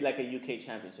like maybe like a UK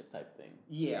championship type thing.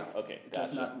 yeah. Okay,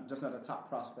 gotcha. Just not a top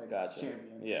prospect Gotcha.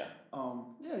 champion. Yeah.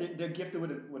 Yeah, they're gifted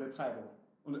with a title.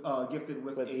 Gifted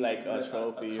with a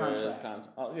trophy a or contract.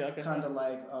 oh yeah, okay. Kind of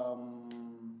like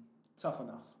Tough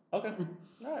Enough. Okay.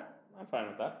 All right. I'm fine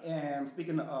with that. And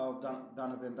speaking of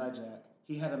Donovan Dijak,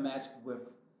 he had a match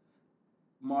with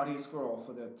Marty Scurll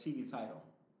for the TV title.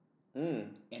 Mm.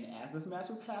 And as this match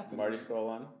was happening, Marty Scurll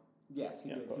won? Yes, he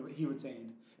did. He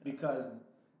retained because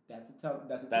that's a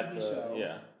TV show.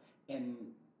 Yeah. And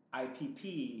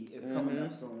IPP is coming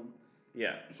up soon.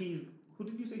 Yeah. Who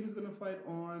did you say he was going to fight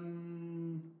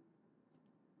on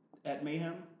at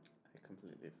Mayhem? I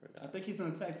completely forgot. I think he's in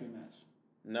a tag team match.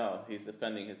 No, he's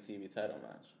defending his TV title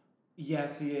match.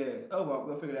 Yes, he is. Oh, well,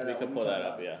 we'll figure that out. We could pull that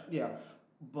up, yeah. Yeah.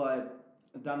 But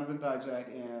Donovan Dijak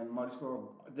and Marty Scurll,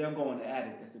 they're going at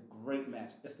it. It's a great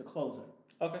match. It's the closer.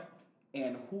 Okay.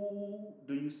 And who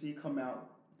do you see come out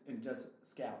and just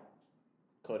scout?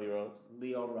 Cody Rhodes.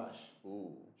 Lio Rush.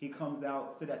 Ooh. He comes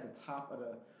out, sit at the top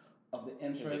of the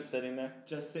entrance. Just sitting there?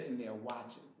 Just sitting there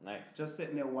watching. Nice. Just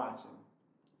sitting there watching.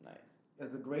 Nice.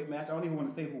 It's a great match. I don't even want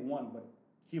to say who won, but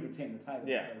he retained the title.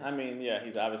 Yeah, I mean, yeah,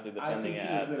 he's obviously defending it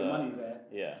at the money's at.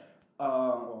 Yeah.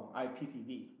 Well,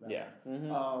 IPPV. Right? Yeah.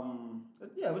 Mm-hmm.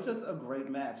 Yeah, it was just a great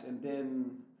match. And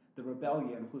then the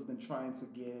Rebellion, who's been trying to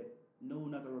get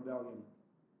another Rebellion.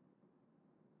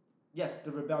 Yes,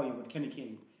 the Rebellion with Kenny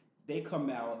King. They come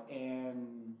out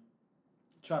and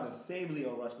try to save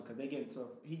Lio Rush because he get into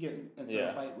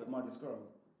a fight with Marty Scurll.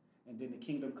 And then the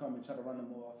Kingdom come and try to run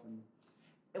them off, and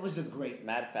it was just great.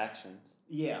 Mad factions.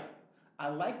 Yeah. I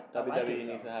like WWE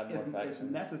needs to have more factions. It's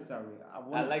necessary. I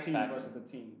want a team factions. versus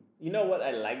a team. You know what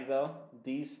I like though?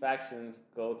 These factions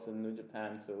go to New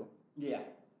Japan too. Yeah.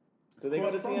 Do they go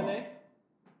to TNA?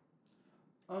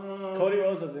 Cody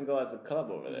Rhodes doesn't go as a club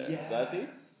over there. Yes. Does he?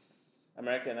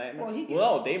 American Nightmare?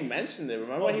 Well, they mentioned it.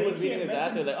 Remember when he was beating his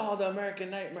ass? They were like, oh, the American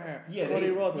Nightmare. Yeah, Cody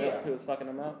Rhodes. Yeah. He was fucking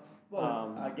him up.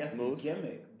 Well, I guess Moose. The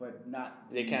gimmick, but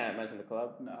not... They can't mention the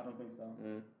club? No, I don't think so.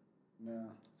 No.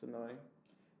 It's annoying.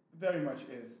 Very much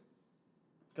is.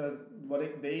 Because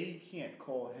they can't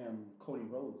call him Cody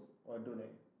Rhodes, or do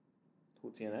they? Who,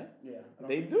 TNA? Yeah.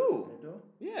 They do. They do?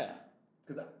 Yeah.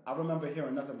 Because I remember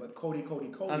hearing nothing but Cody.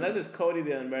 Unless it's Cody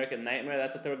the American Nightmare,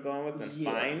 that's what they were going with, then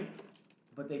fine.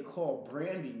 But they call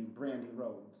Brandy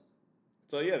Rhodes.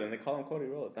 So yeah, then they call him Cody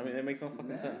Rhodes. I mean, it makes no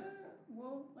fucking sense.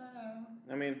 Well,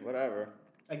 I mean, whatever.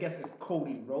 I guess it's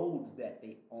Cody Rhodes that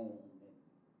they own.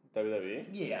 WWE?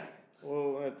 Yeah.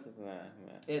 Well, it's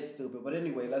It's stupid. But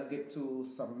anyway, let's get to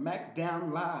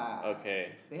SmackDown Live.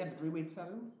 Okay. They had the 3-way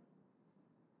title?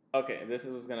 Okay, this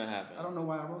is what's going to happen. I don't know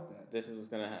why I wrote that. This is what's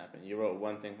going to happen. You wrote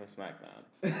one thing for SmackDown.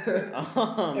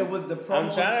 It was the promos.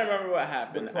 I'm trying to remember what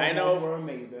happened. The promos were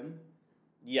amazing.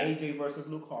 Yes. AJ versus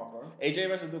Luke Harper. AJ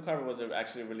versus Luke Harper was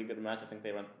actually a really good match. I think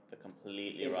they went the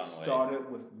completely wrong way. It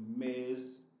started with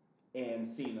Miz and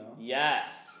Cena.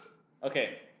 Yes.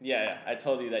 Okay. Yeah. I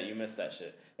told you that you missed that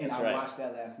shit. And I watched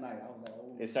that last night. I was like,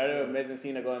 oh. It started with Miz and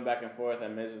Cena going back and forth,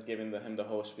 and Miz was giving him the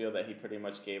whole spiel that he pretty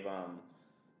much gave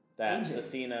that AJ. The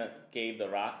Cena gave The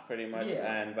Rock pretty much,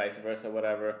 and vice versa,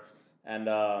 whatever. And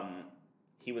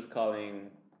he was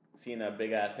calling Cena a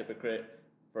big ass hypocrite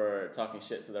for talking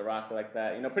shit to The Rock like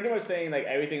that. You know, pretty much saying like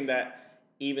everything that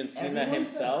even Cena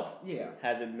himself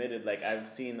has admitted. Like I've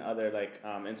seen other like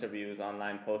interviews,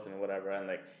 online posting or whatever, and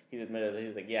like he's admitted that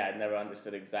he's like, yeah, I never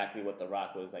understood exactly what The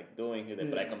Rock was like doing. He's like,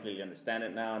 but I completely understand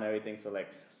it now and everything. So like,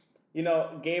 you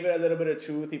know, gave it a little bit of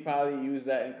truth. He probably used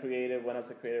that in creative, went up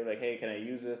to creative like, hey, can I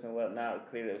use this and whatnot?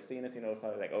 Creative Cena was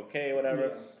probably like, okay, whatever.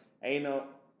 Yeah. And you know,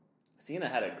 Cena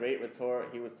had a great retort.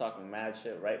 He was talking mad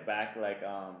shit right back, like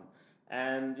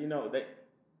and you know,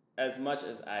 as much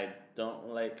as I don't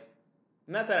like,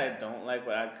 not that I don't like,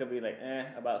 but I could be like,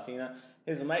 about Cena,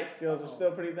 his mic skills are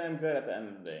still pretty damn good at the end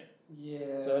of the day.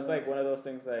 Yeah. So it's like one of those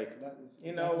things like,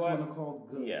 you know what? You want to call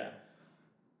good. Yeah.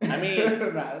 I mean,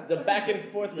 the back and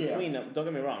forth between them, don't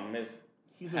get me wrong, Miz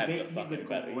he's a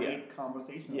great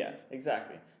conversationalist. Yes,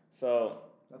 exactly. So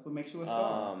that's what makes you a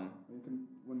star.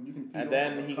 When you can and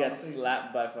then he gets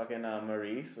slapped by fucking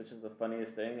Maurice, which is the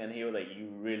funniest thing. And he was like, "You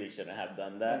really shouldn't have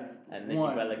done that." And Nikki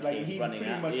Bella came running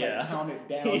out. Much, counted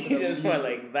down. He just went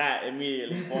like that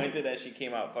immediately. Pointed as she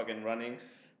came out fucking running.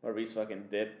 Maurice fucking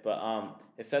dipped. But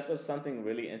it sets up something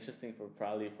really interesting for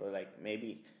like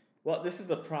maybe. Well, this is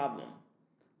the problem.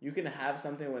 You can have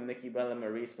something with Nikki Bella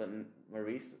Maurice, but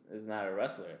Maurice is not a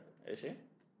wrestler, is she?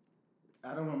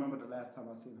 I don't remember the last time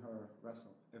I seen her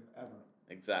wrestle, if ever.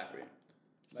 Exactly.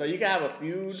 So you can have a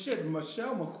feud. Shit,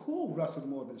 Michelle McCool wrestled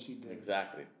more than she did.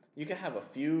 Exactly. You can have a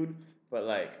feud, but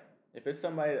like if it's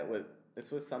somebody that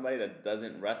it's with somebody that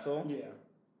doesn't wrestle. Yeah.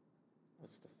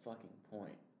 What's the fucking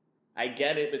point? I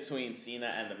get it between Cena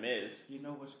and The Miz. You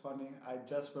know what's funny? I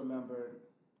just remembered,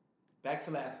 back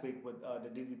to last week with the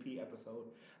DDP episode,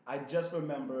 I just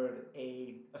remembered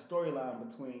a storyline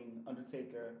between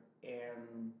Undertaker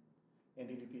and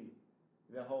DDP.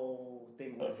 The whole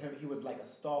thing with him, he was like a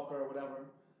stalker or whatever,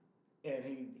 and I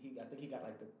think he got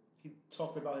like he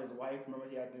talked about his wife. Remember,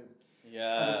 he had his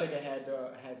Undertaker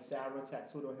had Sarah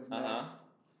tattooed on his neck.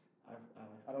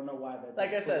 I don't know why that.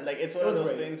 Like I said, like it's one of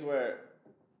those things where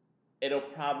it'll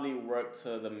probably work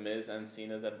to The Miz and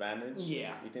Cena's advantage.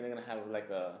 Yeah. You think they're gonna have like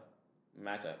a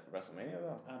match at WrestleMania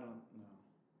though? I don't know.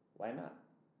 Why not?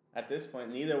 At this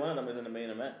point, neither one of them is in the main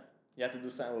event. You have to do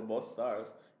something with both stars.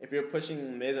 If you're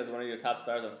pushing Miz as one of your top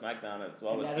stars on SmackDown as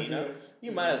well as Cena,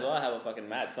 you might as well have a fucking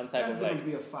match. Some type of like. That's gonna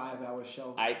be a 5-hour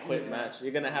show. I Quit match.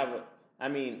 You're gonna have I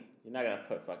mean, you're not gonna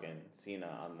put fucking Cena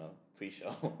on the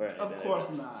pre-show or anything. Of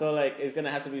course not. So like, it's gonna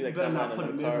have to be like something on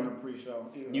the Miz on the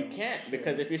pre-show. You can't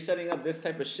because if you're setting up this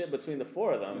type of shit between the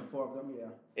four of them, yeah,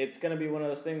 it's gonna be one of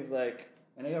those things like.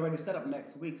 And they already set up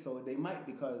next week, so they might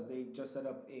because they just set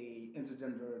up a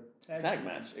intergender tag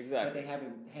match, exactly, that they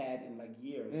haven't had in like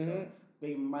years. So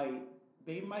they might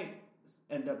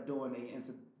end up doing a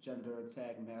intergender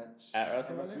tag match at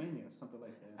WrestleMania, something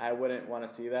like that. I wouldn't want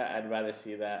to see that. I'd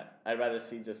rather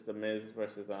see just The Miz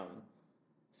versus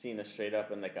Cena straight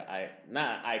up in like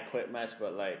not I Quit match,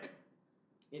 but like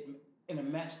it in a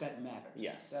match that matters.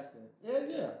 Yes, that's it.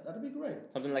 Yeah, that'd be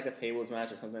great. Something like a tables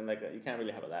match or something like that. You can't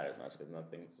really have a ladders match because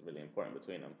nothing's really important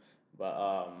between them.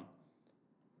 But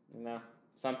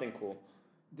something cool.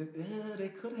 They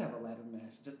could have a ladder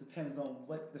match. Just depends on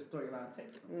what the storyline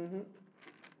takes them.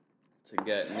 To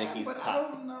get Nikki's top. I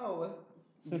don't know.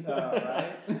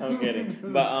 Right? I'm kidding.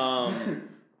 But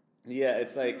yeah,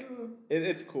 it's like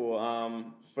it's cool.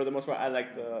 For the most part, I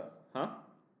like the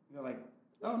You're like,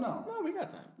 oh no. No, we got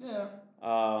time. Yeah.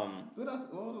 Let's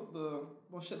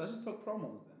just talk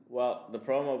promos then. Well, the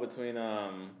promo between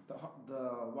the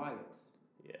Wyatts.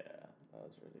 Yeah, that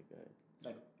was really good.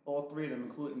 Like all three of them,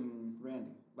 including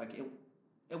Randy. Like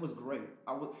it was great.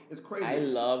 It's crazy. I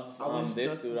love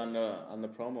this dude on the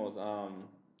promos.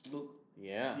 Luke.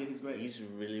 Yeah, he's great. He's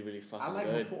really, really fucking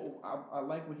good. I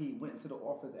like when he went into the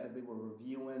office as they were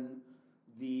reviewing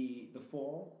the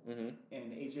fall,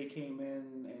 and AJ came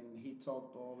in and he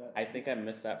talked all that. I think I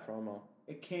missed that promo.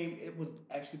 It was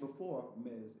actually before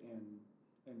Miz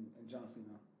and John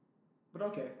Cena, but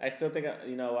okay. I still think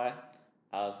you know why.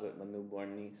 I was with my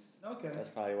newborn niece. Okay. That's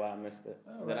probably why I missed it.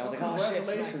 Right. Then I was like, oh shit,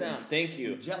 SmackDown. Thank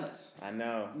you. You're jealous. I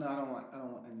know. No, I don't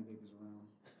want any babies around.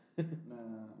 No,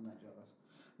 I'm not jealous.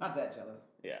 Not that jealous.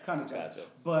 Yeah. Kind of jealous. Gotcha.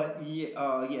 But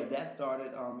yeah, that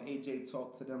started. AJ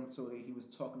talked to them too. He was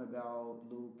talking about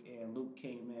Luke, and Luke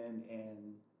came in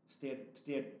and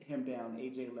stared him down.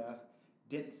 AJ left.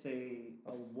 Didn't say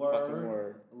a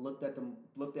word. Looked at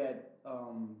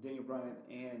Daniel Bryan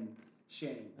and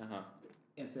Shane.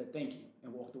 And said thank you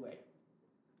and walked away.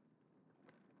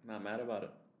 Not mad about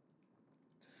it.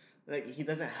 Like, he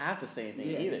doesn't have to say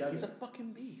anything either. He's a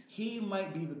fucking beast. He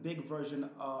might be the big version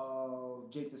of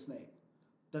Jake the Snake.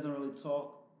 Doesn't really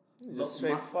talk. Just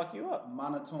straight fuck you up.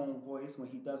 Monotone voice. When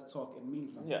he does talk, it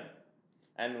means something. Yeah.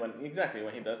 And when he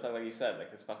does talk, like you said,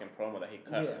 like his fucking promo that he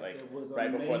cut, it was right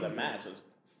amazing. before the match was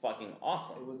fucking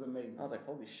awesome. It was amazing. I was like,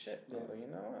 holy shit. Yeah. I was like, you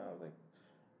know what? I was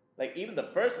like even the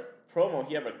first promo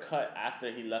he ever cut after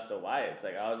he left the Wyatts,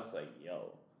 like I was just like,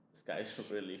 yo, this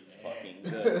guy's really fucking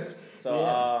good.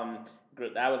 So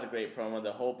that was a great promo.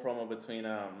 The whole promo between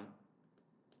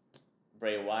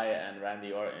Bray Wyatt and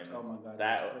Randy Orton. Oh my god,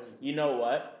 that's crazy. You know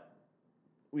what?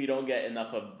 We don't get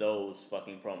enough of those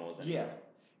fucking promos anymore.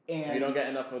 Yeah. And we don't get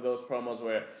enough of those promos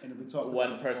where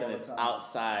one person is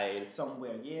outside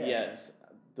somewhere. Yeah. Yes,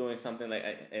 doing something like,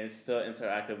 and it's still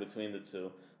interactive between the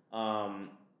two.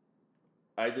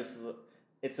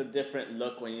 It's a different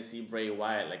look when you see Bray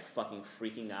Wyatt like fucking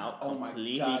freaking out,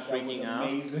 completely freaking out,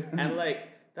 and like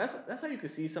that's how you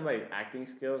could see somebody's acting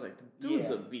skills. Like the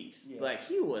dude's a beast. Yeah. Like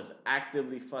he was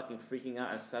actively fucking freaking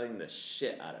out and selling the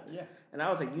shit out of it. Yeah. And I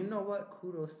was like, you know what?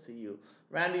 Kudos to you,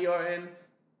 Randy Orton.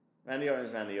 Randy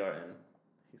Orton's Randy Orton.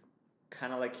 He's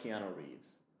kind of like Keanu Reeves.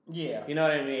 Yeah. You know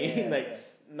what I mean? Yeah, like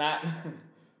not.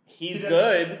 He's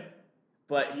good.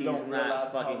 But he's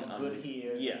not fucking how good he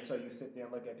is until you sit there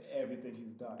and look at everything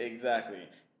he's done. Exactly.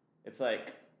 It's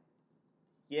like,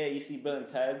 yeah, you see Bill and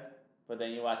Ted, but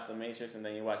then you watch The Matrix and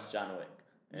then you watch John Wick.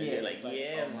 And you're like,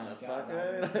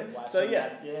 motherfucker. So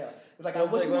yeah. It's like, I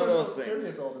wish he was so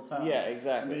serious all the time. Yeah,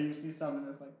 exactly. And then you see something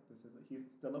that's like,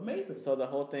 he's still amazing. So the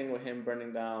whole thing with him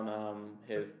burning down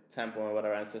his temple or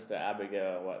whatever and Sister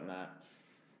Abigail and whatnot.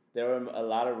 there were a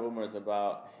lot of rumors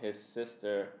about his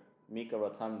sister Mika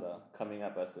Rotunda coming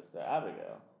up as Sister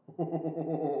Abigail.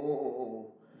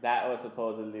 That was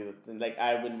supposedly the thing. Like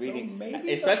I've been reading,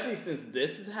 especially since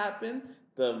this has happened,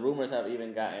 the rumors have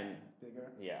even gotten bigger.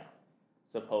 Yeah,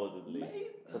 supposedly. Maybe.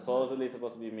 Supposedly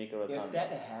supposed to be Mika Rotunda.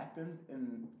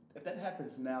 If that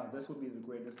happens now, this would be the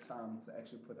greatest time to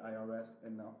actually put IRS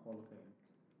in the Hall of Fame.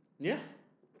 Yeah.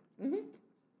 Mhm.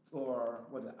 Or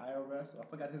what the IRS? I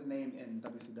forgot his name in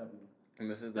WCW. And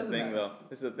this is the thing, though.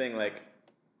 This is the thing. Like,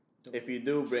 if you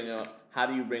do bring her up, how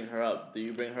do you bring her up? Do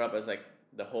you bring her up as like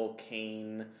the whole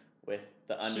Kane with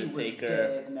the Undertaker? She was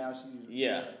dead. Now she's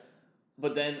yeah.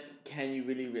 But then, can you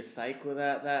really recycle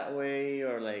that way,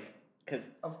 or like? Cause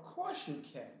of course you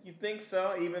can. You think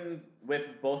so? Even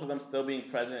with both of them still being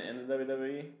present in the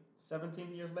WWE?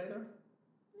 17 years later?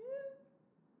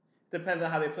 Depends on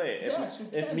how they play it.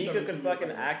 If Mika could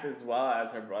fucking act as well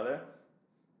as her brother,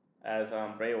 as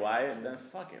Bray Wyatt, then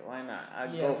fuck it, why not? I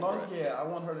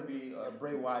want her to be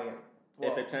Bray Wyatt.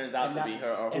 Well, if it turns out to be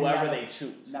her or whoever they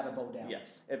choose. Not a Bo Dallas.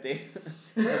 Yes. If they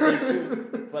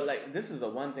choose. But like, this is the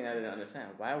one thing I didn't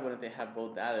understand. Why wouldn't they have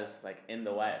Bo Dallas like in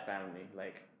the Wyatt family?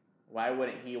 Like, why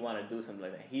wouldn't he want to do something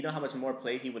like that? He know how much more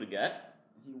play he would get?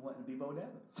 He wouldn't be Bo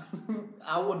Dallas.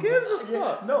 Who gives a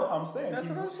fuck? No, I'm saying. That's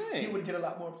what I'm saying. He would get a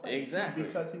lot more play. Exactly.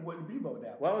 Because he wouldn't be Bo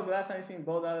Dallas. When was the last time you seen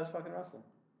Bo Dallas fucking wrestle?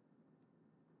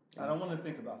 I don't want to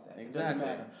think about that. Exactly. It doesn't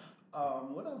matter.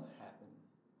 What else happened?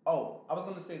 Oh, I was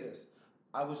going to say this.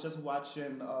 I was just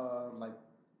watching like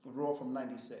Raw from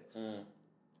 '96.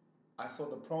 I saw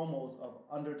the promos of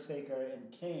Undertaker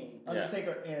and Kane.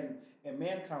 Undertaker and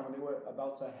Mankind when they were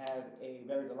about to have a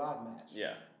Buried Alive match.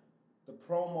 Yeah. The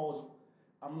promos,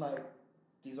 I'm like,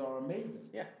 these are amazing.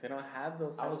 Yeah, they don't have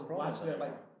those. I was watching it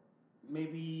like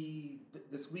maybe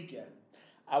this weekend.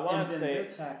 I want to say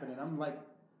this happened, and I'm like,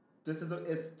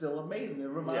 it's still amazing. It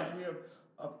reminds me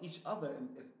of each other, and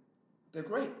they're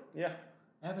great. Yeah.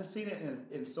 I haven't seen it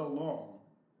in so long.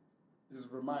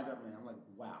 Just reminded me. I'm like,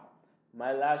 wow.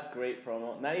 My last great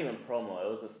promo, not even promo, it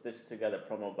was a stitched together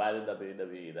promo by the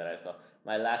WWE that I saw.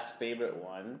 My last favorite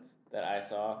one that I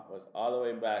saw was all the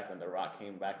way back when The Rock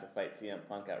came back to fight CM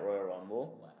Punk at Royal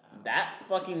Rumble. Wow. That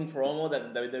fucking promo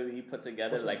that the WWE put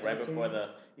together, like right before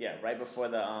the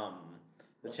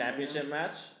championship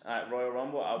match at Royal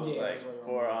Rumble, I was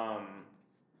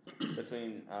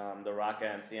between The Rock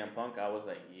and CM Punk, I was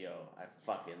like, yo, I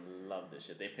fucking love this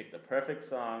shit. They picked the perfect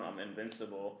song,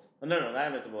 Invincible. No, not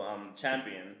Invincible,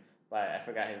 Champion by, I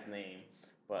forgot his name.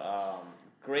 But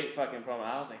great fucking promo.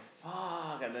 I was like,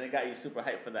 fuck. And then it got you super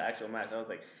hyped for the actual match. I was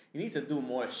like, you need to do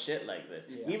more shit like this.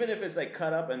 Yeah. Even if it's like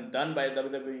cut up and done by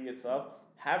WWE itself,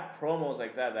 have promos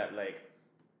like that like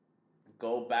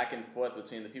go back and forth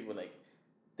between the people. Like,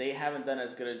 they haven't done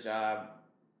as good a job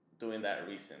doing that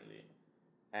recently.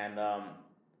 And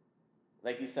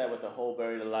like you said, with the whole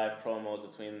Buried Alive promos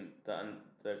between the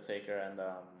Undertaker and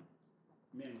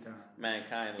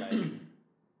Mankind, like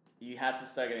you have to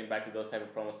start getting back to those type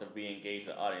of promos to re-engage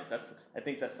the audience. I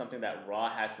think that's something that Raw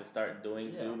has to start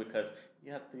doing too, because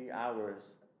you have 3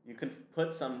 hours. You can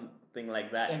put something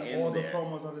like that in there. And all the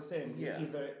promos are the same. You're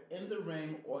either in the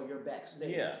ring or you're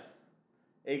backstage. Yeah.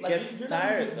 It gets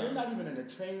tiresome. You're not even in the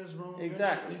trainer's room.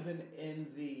 Exactly. You're not even in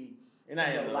the... You're not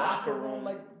in the locker room.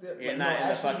 You're not in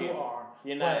the fucking.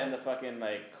 You're not in the fucking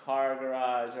like car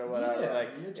garage or whatever. Yeah, like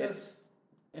you're just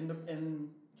you're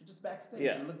just backstage.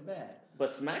 Yeah. It looks bad. But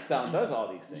SmackDown does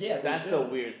all these things. Yeah, that's the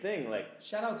weird thing. Like,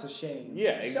 shout out to Shane.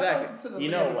 Yeah, exactly.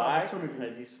 You know why?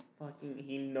 Because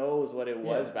he knows what it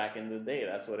was back in the day.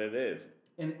 That's what it is.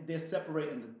 And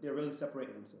they're really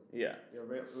separating themselves. Yeah. They're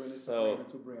really separating the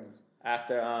two brands.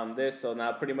 After this, so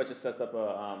now pretty much it sets up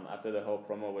after the whole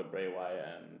promo with Bray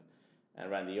Wyatt and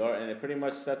Randy Orton, it pretty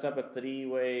much sets up a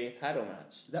 3-way title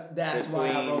match. That's why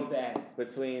I wrote that.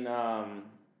 Between Bray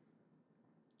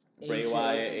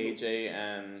Wyatt, AJ,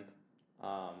 and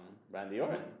Randy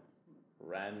Orton.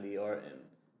 Randy Orton.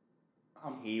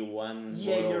 He won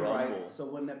Royal Rumble. Right. So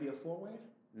wouldn't that be a 4-way?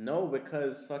 No,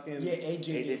 because fucking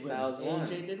AJ Styles won.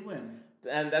 AJ did win.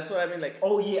 And that's what I mean, like...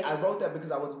 Oh, yeah, I wrote that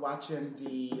because I was watching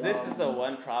the... This is the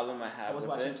one problem I have with it.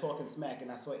 I was watching Talking Smack,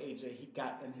 and I saw AJ, he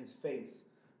got in his face.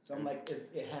 So I'm like,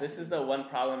 it has This is the one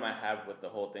problem I have with the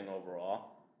whole thing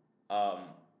overall.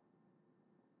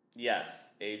 Yes,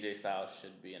 AJ Styles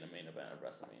should be in a main event of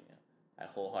WrestleMania. I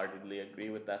wholeheartedly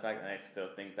agree with that fact, and I still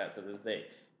think that to this day.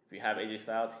 If you have AJ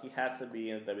Styles, he has to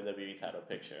be in the WWE title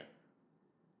picture.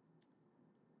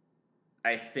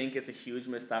 I think it's a huge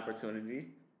missed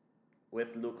opportunity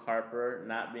with Luke Harper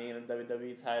not being in a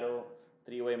WWE title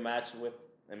 3-way match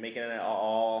and making it an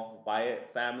all Wyatt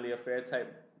family affair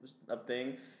type of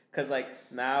thing. Because,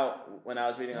 like, now, when I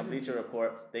was reading on Bleacher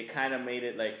Report, they kind of made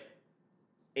it like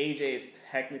AJ is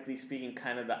technically speaking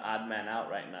kind of the odd man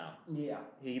out right now. Yeah.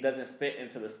 He doesn't fit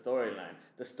into the storyline.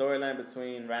 The storyline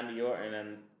between Randy Orton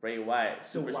and Bray Wyatt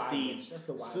supersedes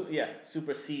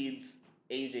supersedes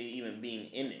AJ even being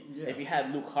in it. Yeah. If you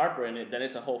had Luke Harper in it, then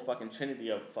it's a whole fucking trinity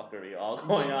of fuckery all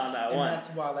going on at once. And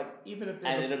that's why, like, even if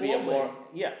there's it'll be a more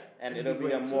it'll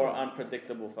be a more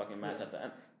unpredictable fucking match at the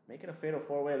end. Make it a fatal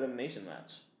 4-way elimination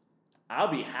match. I'll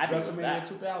be happy with that.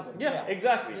 WrestleMania 2000. Yeah,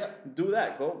 exactly. Yeah. Do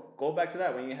that. Go back to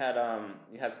that when you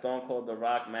had Stone Cold, The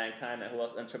Rock, Mankind, and who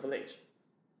else? And Triple H.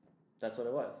 That's what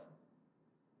it was.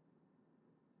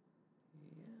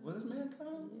 Was it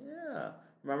Mankind? Yeah.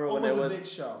 Remember when it was a Big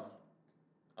Show?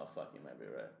 Oh fuck, you might be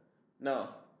right. No.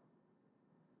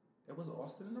 It was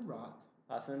Austin and The Rock.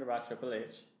 Austin and The Rock, Triple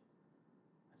H.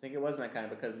 I think it was Mankind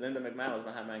because Linda McMahon was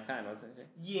behind Mankind, wasn't she?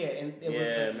 Yeah, and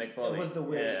Mick Foley. It was the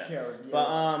weirdest character.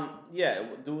 Yeah.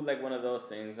 But do like one of those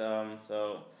things. We're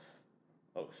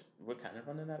kind of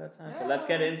running out of time. So let's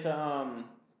get into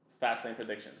Fastlane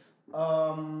predictions.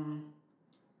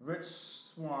 Rich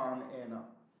Swann and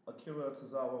Akira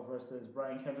Tozawa versus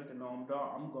Brian Kendrick and Noam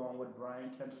Dar. I'm going with Brian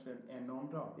Kendrick and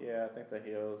Noam Dar. Yeah, I think the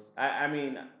heels. I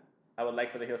mean, I would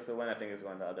like for the heels to win. I think it's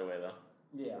going the other way though.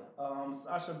 Yeah.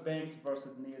 Sasha Banks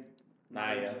versus Nia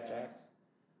Jax.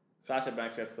 Sasha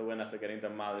Banks gets the win after getting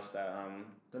demolished at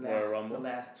Royal Rumble. The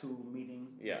last two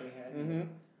meetings they had. Mm-hmm.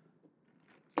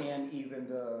 And even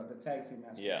the tag team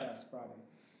match last Friday.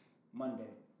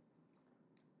 Monday.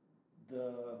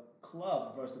 The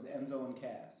Club versus Enzo and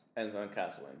Cass. Enzo and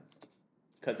Cass win.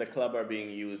 Because the Club are being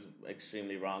used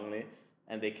extremely wrongly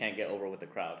and they can't get over with the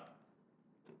crowd.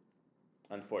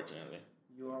 Unfortunately.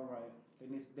 You are right.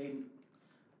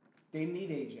 They need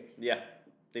AJ. Yeah.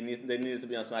 They needed to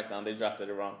be on SmackDown. They drafted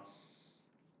it wrong.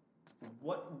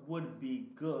 What would be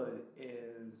good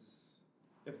is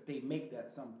if they make that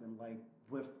something like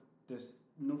with this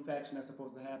new faction that's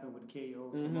supposed to happen with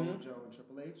KO, Samoa Joe, and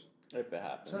Triple H. If it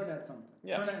happens. Turn that something.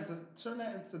 Yeah. Turn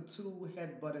that into two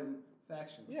head-butting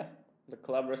factions. Yeah. The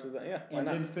Club versus and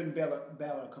then Finn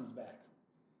Balor comes back.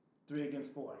 3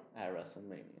 against 4. At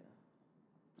WrestleMania.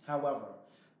 However,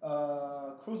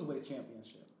 Cruiserweight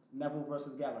Championship. Neville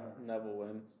versus Gallagher. Neville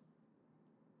wins.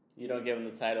 You don't give him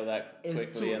the title that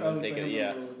quickly and then take it.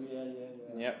 Yeah.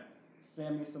 Yep.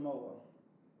 Sammy Samoa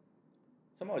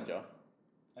Joe.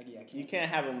 Yeah, you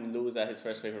can't have him lose at his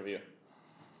first pay-per-view.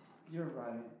 You're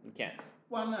right. You can't.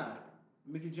 Why not?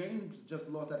 Mickey James just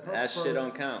lost at her first. That shit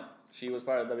don't count. She was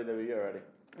part of WWE already.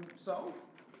 So?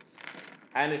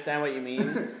 I understand what you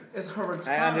mean. It's her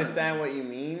return. I understand what you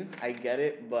mean. I get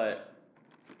it, but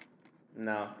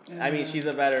no. I mean, she's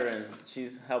a veteran.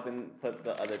 She's helping put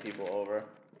the other people over.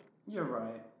 You're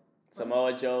right.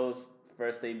 Samoa Joe's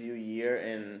first debut year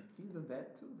in... He's a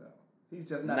vet too, though. He's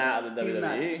just not the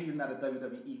WWE. He's not a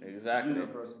WWE exactly.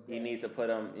 Universe vet. You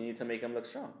need to make him look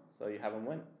strong. So you have him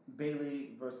win. Bayley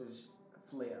versus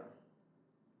Flair.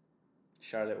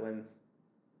 Charlotte wins.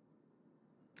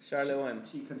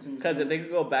 She continues. Because if they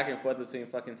could go back and forth between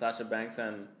fucking Sasha Banks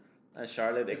and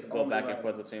Charlotte, they could go back and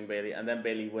forth between Bayley, and then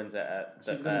Bayley wins at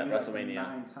WrestleMania. Like a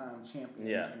 9-time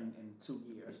champion in 2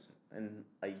 years. In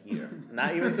a year.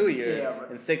 Not even 2 years.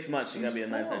 In 6 months, she's going to be a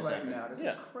 9-time champion. Now. This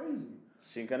is crazy.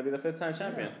 She's going to be the 5th-time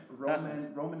champion.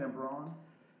 Roman and Braun.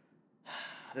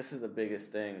 This is the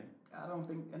biggest thing. I don't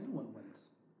think anyone wins.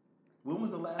 When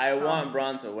was the last time? I want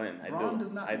Braun to win. Braun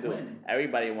does not win.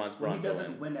 Everybody wants Braun to win. He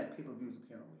doesn't win at pay-per-views,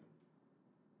 apparently.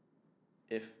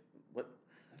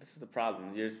 This is the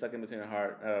problem. You're stuck in between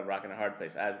a rock and a hard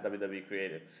place as WWE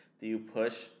creative. Do you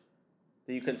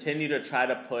continue to try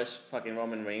to push fucking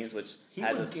Roman Reigns, which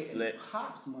has a split? He was getting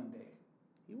pops Monday.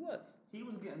 He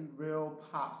was getting real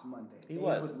pops Monday. He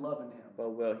was loving him.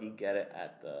 But will he get it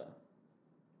at the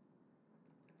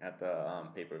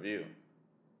pay-per-view?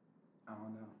 I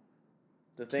don't know.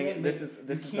 The thing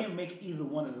you can't make either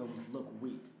one of them look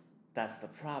weak. That's the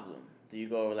problem. Do you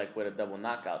go like with a double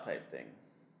knockout type thing?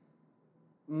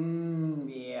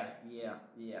 Yeah.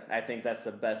 I think that's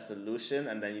the best solution,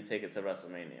 and then you take it to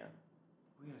WrestleMania.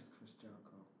 Where's Chris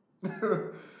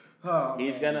Jericho?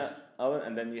 He's gonna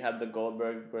and then you have the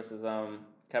Goldberg versus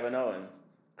Kevin Owens.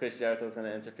 Chris Jericho's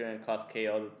gonna interfere and cost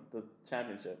KO the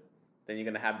championship. Then you're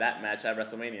gonna have that match at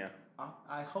WrestleMania.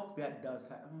 I hope that does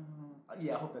happen. I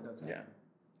hope that does happen. Yeah,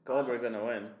 Goldberg's gonna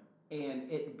win. And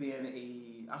it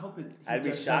being I hope it. I'd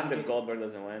be shocked if Goldberg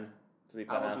doesn't win. To be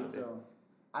quite honest with you.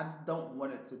 I don't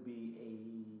want it to be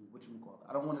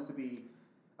I don't want it to be,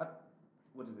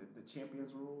 what is it? The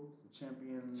Champions Rules,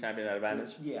 Champion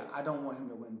advantage. Yeah, I don't want him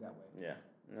to win that way.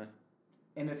 Yeah.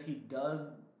 And if he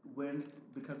does win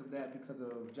because of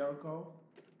Jericho,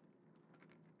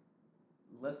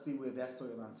 let's see where that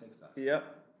storyline takes us. Yep.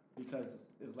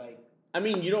 Because it's like. I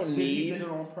mean, you don't did need. He did it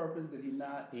on purpose? Did he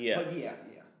not? Yeah. But yeah.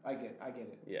 I get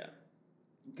it. Yeah.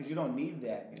 Because you don't need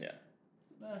that. Yeah.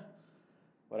 Nah.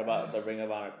 What about the Ring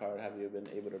of Honor card? Have you been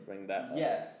able to bring that up?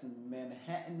 Yes,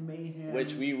 Manhattan Mayhem.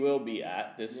 Which we will be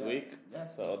at this week.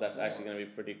 Yes, so that's actually going to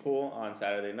be pretty cool on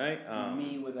Saturday night.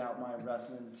 Me without my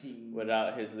wrestling tees.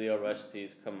 Without his Leo Rush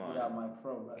tees. Come on. Without my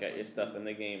pro wrestling Get your stuff tees. in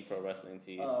the game, pro wrestling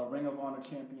tees. Ring of Honor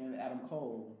champion Adam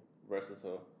Cole. Versus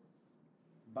who?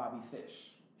 Bobby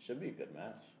Fish. Should be a good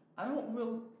match. I don't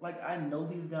really, I know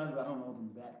these guys, but I don't know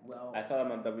them that well. I saw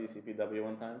them on WCPW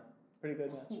one time. Pretty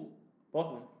good match. Who? Both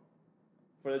of them.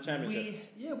 For the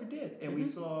championship. We did. And we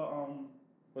saw,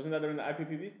 wasn't that during the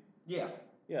IPPV? Yeah.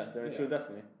 Yeah, during True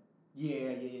Destiny.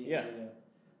 Yeah.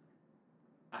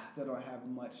 I still don't have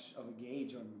much of a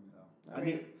gauge on them, though. I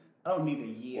mean, I don't need a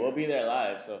year. We'll be there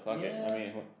live, so fuck it. I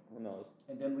mean, who knows?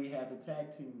 And then we have the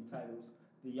tag team titles,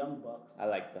 the Young Bucks. I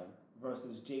like them.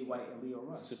 Versus Jay White and Leo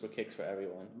Rush. Super kicks for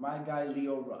everyone. My guy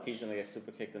Leo Rush. He's gonna get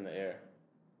super kicked in the air.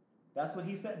 That's what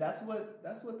he said. That's what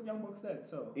the Young Bucks said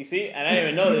too. You see, and I didn't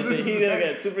even know this. He's gonna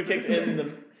get super kicked in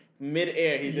the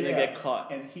mid-air. He's gonna get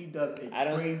caught, and he does a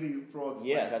crazy frog splash.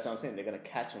 Yeah, that's what I'm saying. They're gonna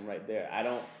catch him right there. I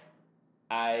don't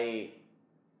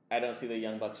see the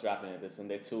Young Bucks dropping it this one.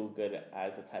 They're too good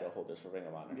as the title holders for Ring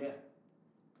of Honor. Yeah.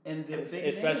 And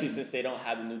especially since they don't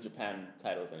have the New Japan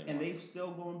titles anymore. And they're still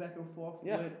going back and forth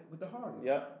with the Hardys.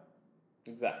 Yep.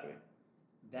 Exactly.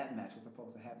 That match was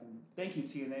supposed to happen. Thank you,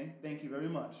 TNA. Thank you very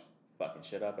much. Fucking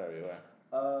shit up everywhere.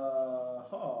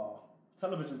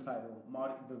 Television title,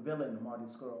 the villain, Marty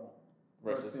Scurll.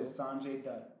 Versus Sanjay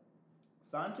Dutt.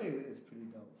 Sanjay is pretty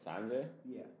dope. Sanjay?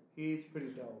 Yeah. He's pretty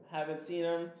dope. Haven't seen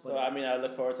him, so I mean, I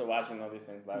look forward to watching all these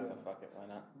things live. So fuck it, why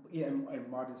not? Yeah, and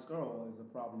Marty Scurll is a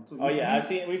problem too. Oh yeah,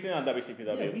 we've seen it on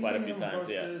WCPW quite a few times.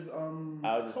 Versus,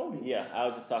 Cody. I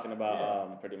was just talking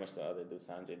about pretty much the other dude,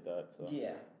 Sanjay Dutt. So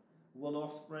yeah, Will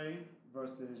Ospreay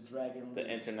versus Dragon Lee. The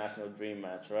International Dream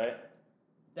match, right?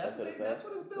 That's what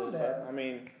it's billed as. I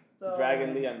mean,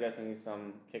 Dragon Lee. I'm guessing he's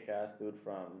some kick-ass dude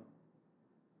from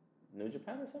New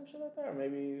Japan or some shit like that, or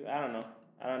maybe I don't know.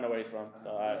 I don't know where he's from,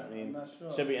 so I mean, I'm not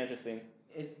sure. Should be interesting.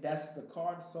 That's the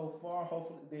card so far.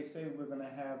 Hopefully, they say we're gonna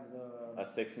have a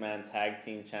 6-man tag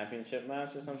team championship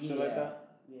match or some shit like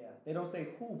that. Yeah, they don't say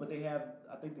who, but they have.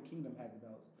 I think the Kingdom has the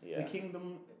belts. Yeah. The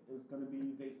Kingdom is gonna be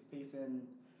facing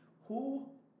who?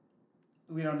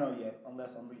 We don't know yet,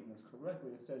 unless I'm reading this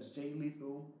correctly. It says Jay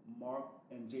Lethal, Mark,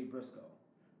 and Jay Briscoe.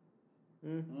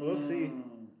 We'll see.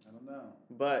 I don't know,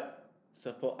 but.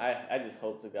 I just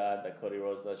hope to God that Cody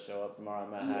Rhodes does show up tomorrow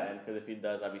in Manhattan, because if he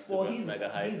does, I'll be super mega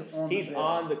hyped. He's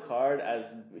on the card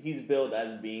as he's billed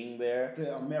as being there.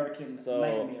 The American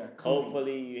Nightmare. Cody.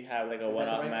 Hopefully you have like a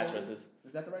one-off match versus.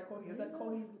 Is that the right Cody? Is that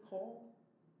Cody Hall?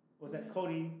 Was that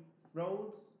Cody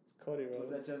Rhodes? It's Cody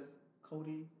Rhodes. Was that just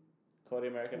Cody? Cody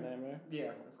American Nightmare.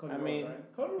 Yeah, it's Cody Rhodes.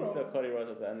 Right? Cody Rhodes. He's still Cody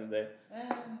Rhodes at the end of the day.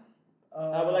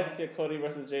 I would like to see a Cody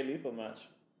versus Jay Lethal match.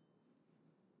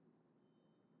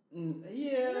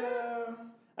 Yeah.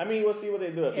 I mean, we'll see what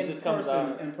they do. If he just comes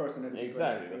out in person,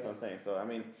 exactly. That's what I'm saying. So I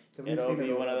mean, it'll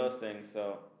be one of those things.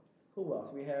 So who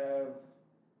else? We have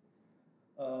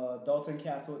Dalton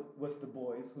Castle with the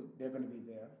boys. They're going to be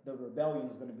there. The Rebellion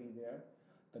is going to be there.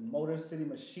 The Motor City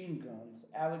Machine Guns.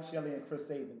 Alex Shelley and Chris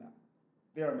Sabin.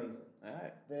 They're amazing. All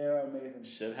right. They're amazing.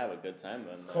 Should have a good time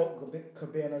then. Colt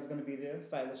Cabana is going to be there.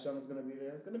 Silas Young is going to be there.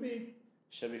 It's going to be.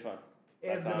 Should be fun.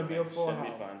 It's going to be a full house.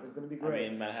 Should be fun. It's going to be great. I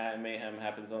mean, Manhattan Mayhem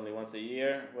happens only once a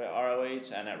year with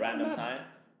ROH and at random time.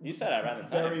 You said at random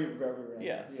time. Very, very random.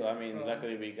 Yeah, so I mean,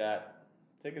 luckily we got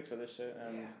tickets for this shit.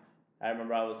 And I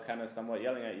remember I was kind of somewhat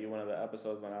yelling at you one of the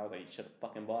episodes when I was like, you should have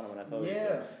fucking bought them when I told you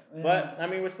to. But, I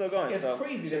mean, we're still going. It's so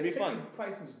crazy. Should be fun.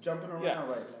 Price is jumping around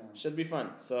right now. Should be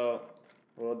fun. So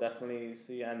we'll definitely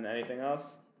see. And anything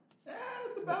else?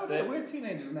 That's about it. We're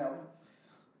teenagers now.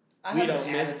 We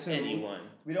don't miss anyone.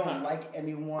 We don't like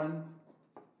anyone.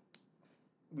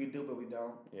 We do, but we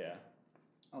don't. Yeah.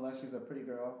 Unless she's a pretty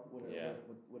girl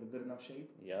with a good enough shape.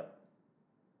 Yep.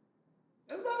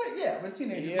 That's about it. Yeah, we're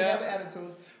teenagers. We have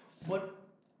attitudes. But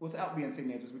without being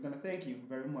teenagers, we're going to thank you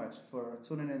very much for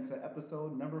tuning into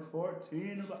episode number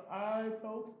 14 of the Eye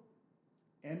Pokes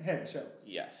and Head Chokes.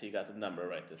 Yes, he got the number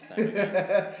right this time.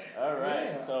 All right.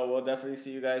 Yeah. So we'll definitely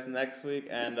see you guys next week.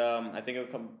 And I think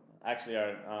it'll come... Actually,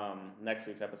 our next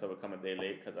week's episode will come a day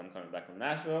late because I'm coming back from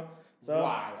Nashville. So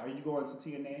why? Are you going to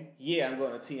TNA? Yeah, I'm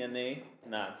going to TNA.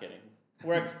 Nah, I'm kidding.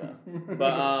 Work stuff.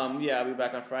 But I'll be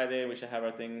back on Friday. We should have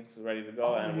our things ready to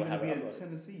go, and we'll have it. In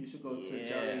Tennessee. You should go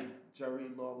to Jerry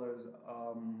Lawler's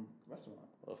restaurant.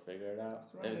 We'll figure it out.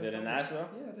 Right. Is it in Nashville?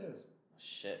 Yeah, it is.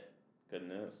 Shit. Good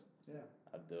news. Yeah.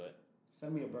 I'll do it.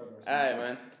 Send me a burger. All right,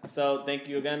 man. So thank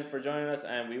you again for joining us,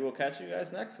 and we will catch you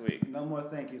guys next week. No more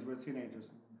thank yous. We're teenagers.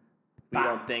 We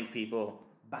don't thank people.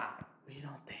 Bye. We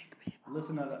don't thank people.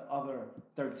 Listen to the other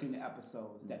 13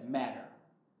 episodes that matter.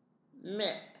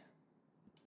 Meh.